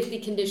 if the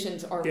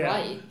conditions are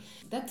right,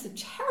 that's a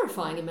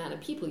terrifying amount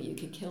of people you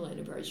could kill in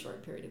a very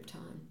short period of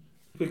time.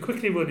 we're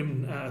quickly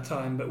running out of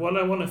time, but what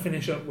I want to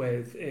finish up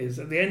with is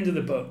at the end of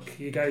the book,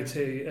 you go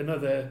to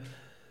another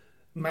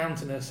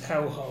mountainous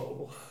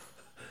hellhole.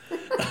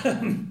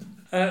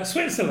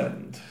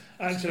 Switzerland.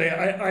 Actually,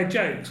 I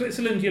joke.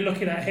 Switzerland you're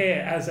looking at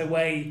here as a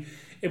way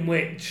in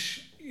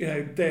which, you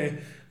know, the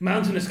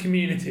mountainous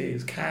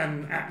communities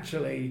can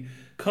actually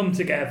come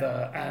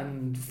together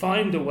and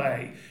find a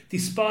way,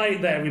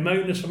 despite their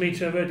remoteness from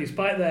each other,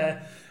 despite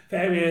their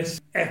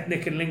various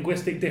ethnic and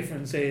linguistic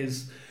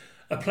differences,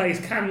 a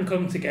place can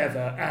come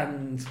together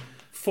and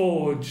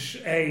forge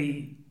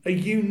a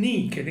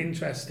unique and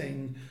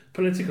interesting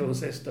political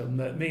system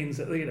that means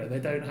that, you know, they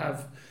don't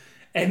have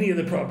any of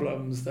the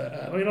problems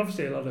that I mean,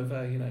 obviously a lot of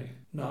you know,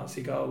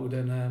 Nazi gold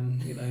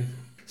and you know,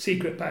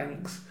 secret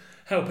banks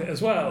help it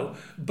as well,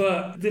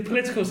 but the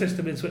political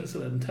system in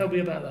Switzerland, tell me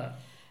about that.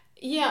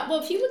 Yeah,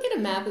 well, if you look at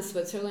a map of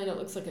Switzerland, it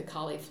looks like a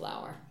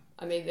cauliflower.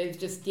 I mean, there's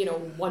just, you know,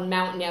 one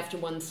mountain after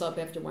one slope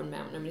after one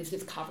mountain. I mean, it's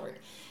just covered.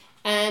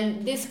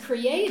 And this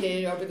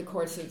created, over the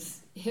course of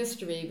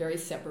history, very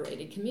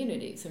separated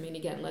communities. I mean,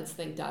 again, let's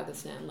think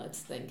Dagestan, let's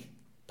think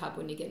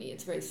Papua New Guinea.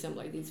 It's very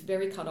similar, these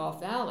very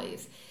cut-off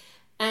valleys.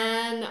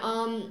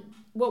 And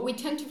what we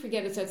tend to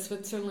forget is that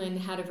Switzerland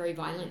had a very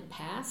violent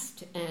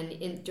past,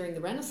 and during the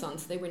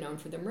Renaissance, they were known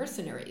for their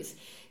mercenaries.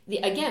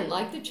 Again,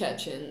 like the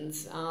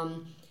Chechens,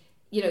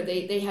 you know,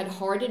 they had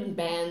hardened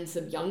bands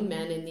of young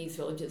men in these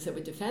villages that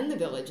would defend the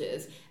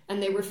villages,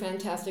 and they were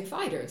fantastic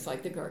fighters,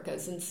 like the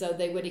Gurkhas. And so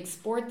they would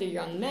export their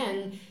young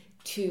men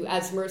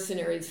as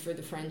mercenaries for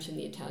the French and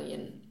the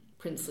Italian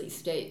princely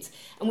states.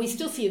 And we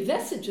still see a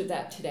vestige of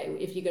that today.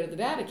 If you go to the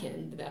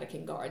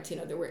Vatican guards, you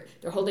know,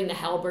 they're holding the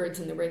halberds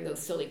and they're wearing those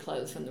silly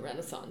clothes from the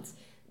Renaissance.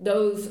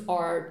 Those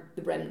are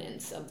the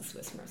remnants of the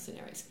Swiss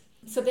mercenaries.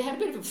 So they had a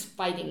bit of a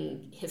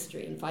fighting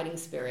history and fighting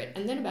spirit.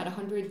 And then about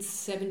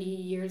 170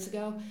 years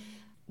ago,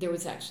 there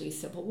was actually a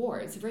civil war.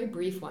 It's a very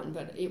brief one,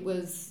 but it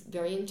was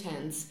very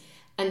intense.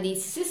 And the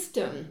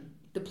system,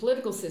 the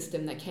political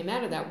system that came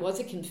out of that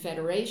was a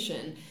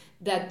confederation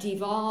that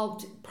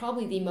devolved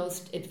probably the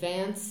most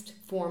advanced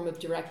form of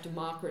direct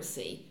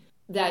democracy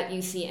that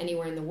you see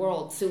anywhere in the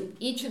world. So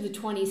each of the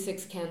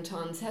 26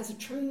 cantons has a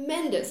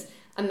tremendous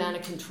amount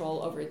of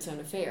control over its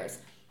own affairs.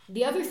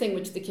 The other thing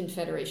which the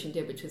Confederation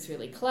did, which was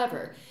really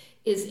clever,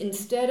 is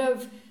instead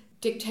of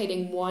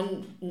dictating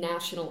one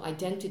national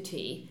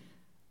identity,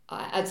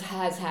 as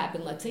has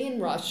happened, let's say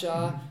in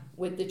Russia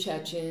with the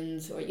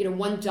Chechens, or, you know,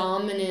 one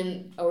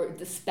dominant, or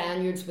the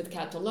Spaniards with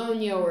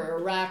Catalonia, or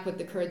Iraq with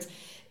the Kurds,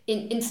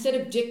 instead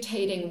of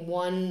dictating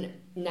one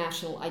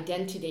national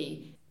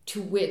identity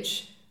to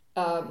which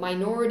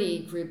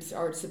minority groups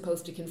are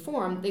supposed to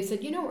conform, they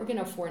said, you know, we're going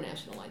to have 4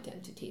 national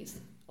identities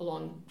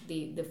along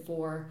the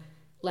 4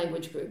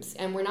 language groups,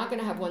 and we're not going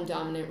to have one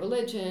dominant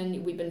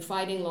religion. We've been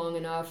fighting long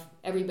enough.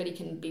 Everybody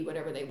can be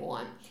whatever they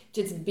want.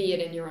 Just be it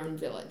in your own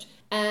village.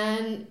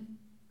 And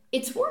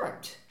it's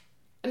worked.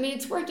 I mean,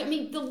 it's worked. I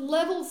mean, the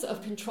levels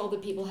of control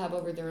that people have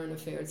over their own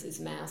affairs is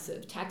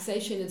massive.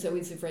 Taxation is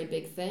always a very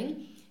big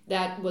thing.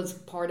 That was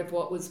part of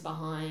what was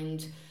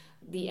behind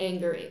the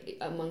anger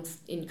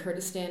in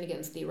Kurdistan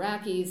against the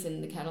Iraqis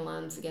and the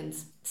Catalans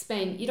against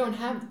Spain. You don't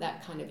have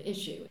that kind of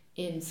issue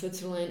in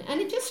Switzerland.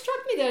 And it just struck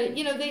me that,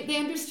 you know, they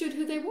understood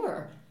who they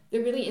were.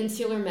 They're really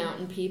insular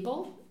mountain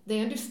people. They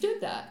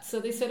understood that. So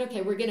they said,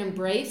 okay, we're going to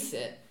embrace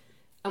it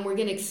and we're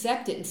going to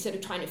accept it instead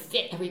of trying to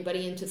fit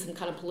everybody into some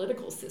kind of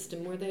political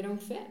system where they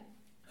don't fit.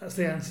 That's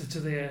the answer to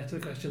the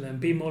question then.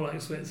 Be more like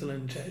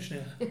Switzerland,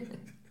 Chechnya.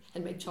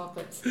 And make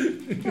chocolates.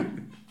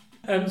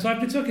 So I've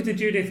been talking to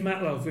Judith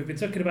Matloff. We've been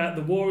talking about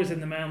The War is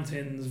in the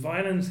Mountains,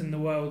 Violence in the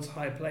World's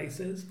High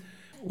Places,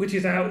 which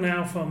is out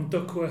now from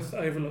Duckworth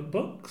Overlook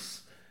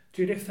Books.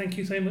 Judith, thank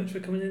you so much for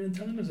coming in and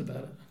telling us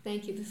about it.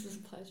 Thank you. This was a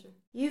pleasure.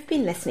 You've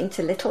been listening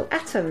to Little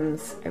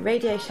Atoms, a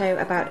radio show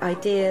about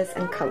ideas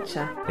and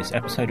culture. This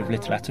episode of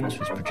Little Atoms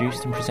was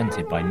produced and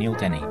presented by Neil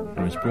Denny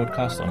and was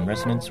broadcast on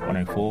Resonance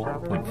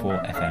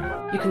 104.4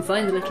 FM. You can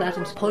find the Little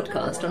Atoms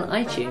podcast on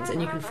iTunes,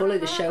 and you can follow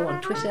the show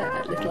on Twitter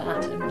at Little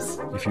Atoms.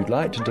 If you'd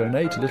like to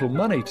donate a little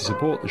money to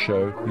support the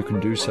show, you can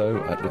do so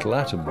at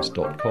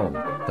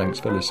littleatoms.com. Thanks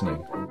for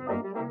listening.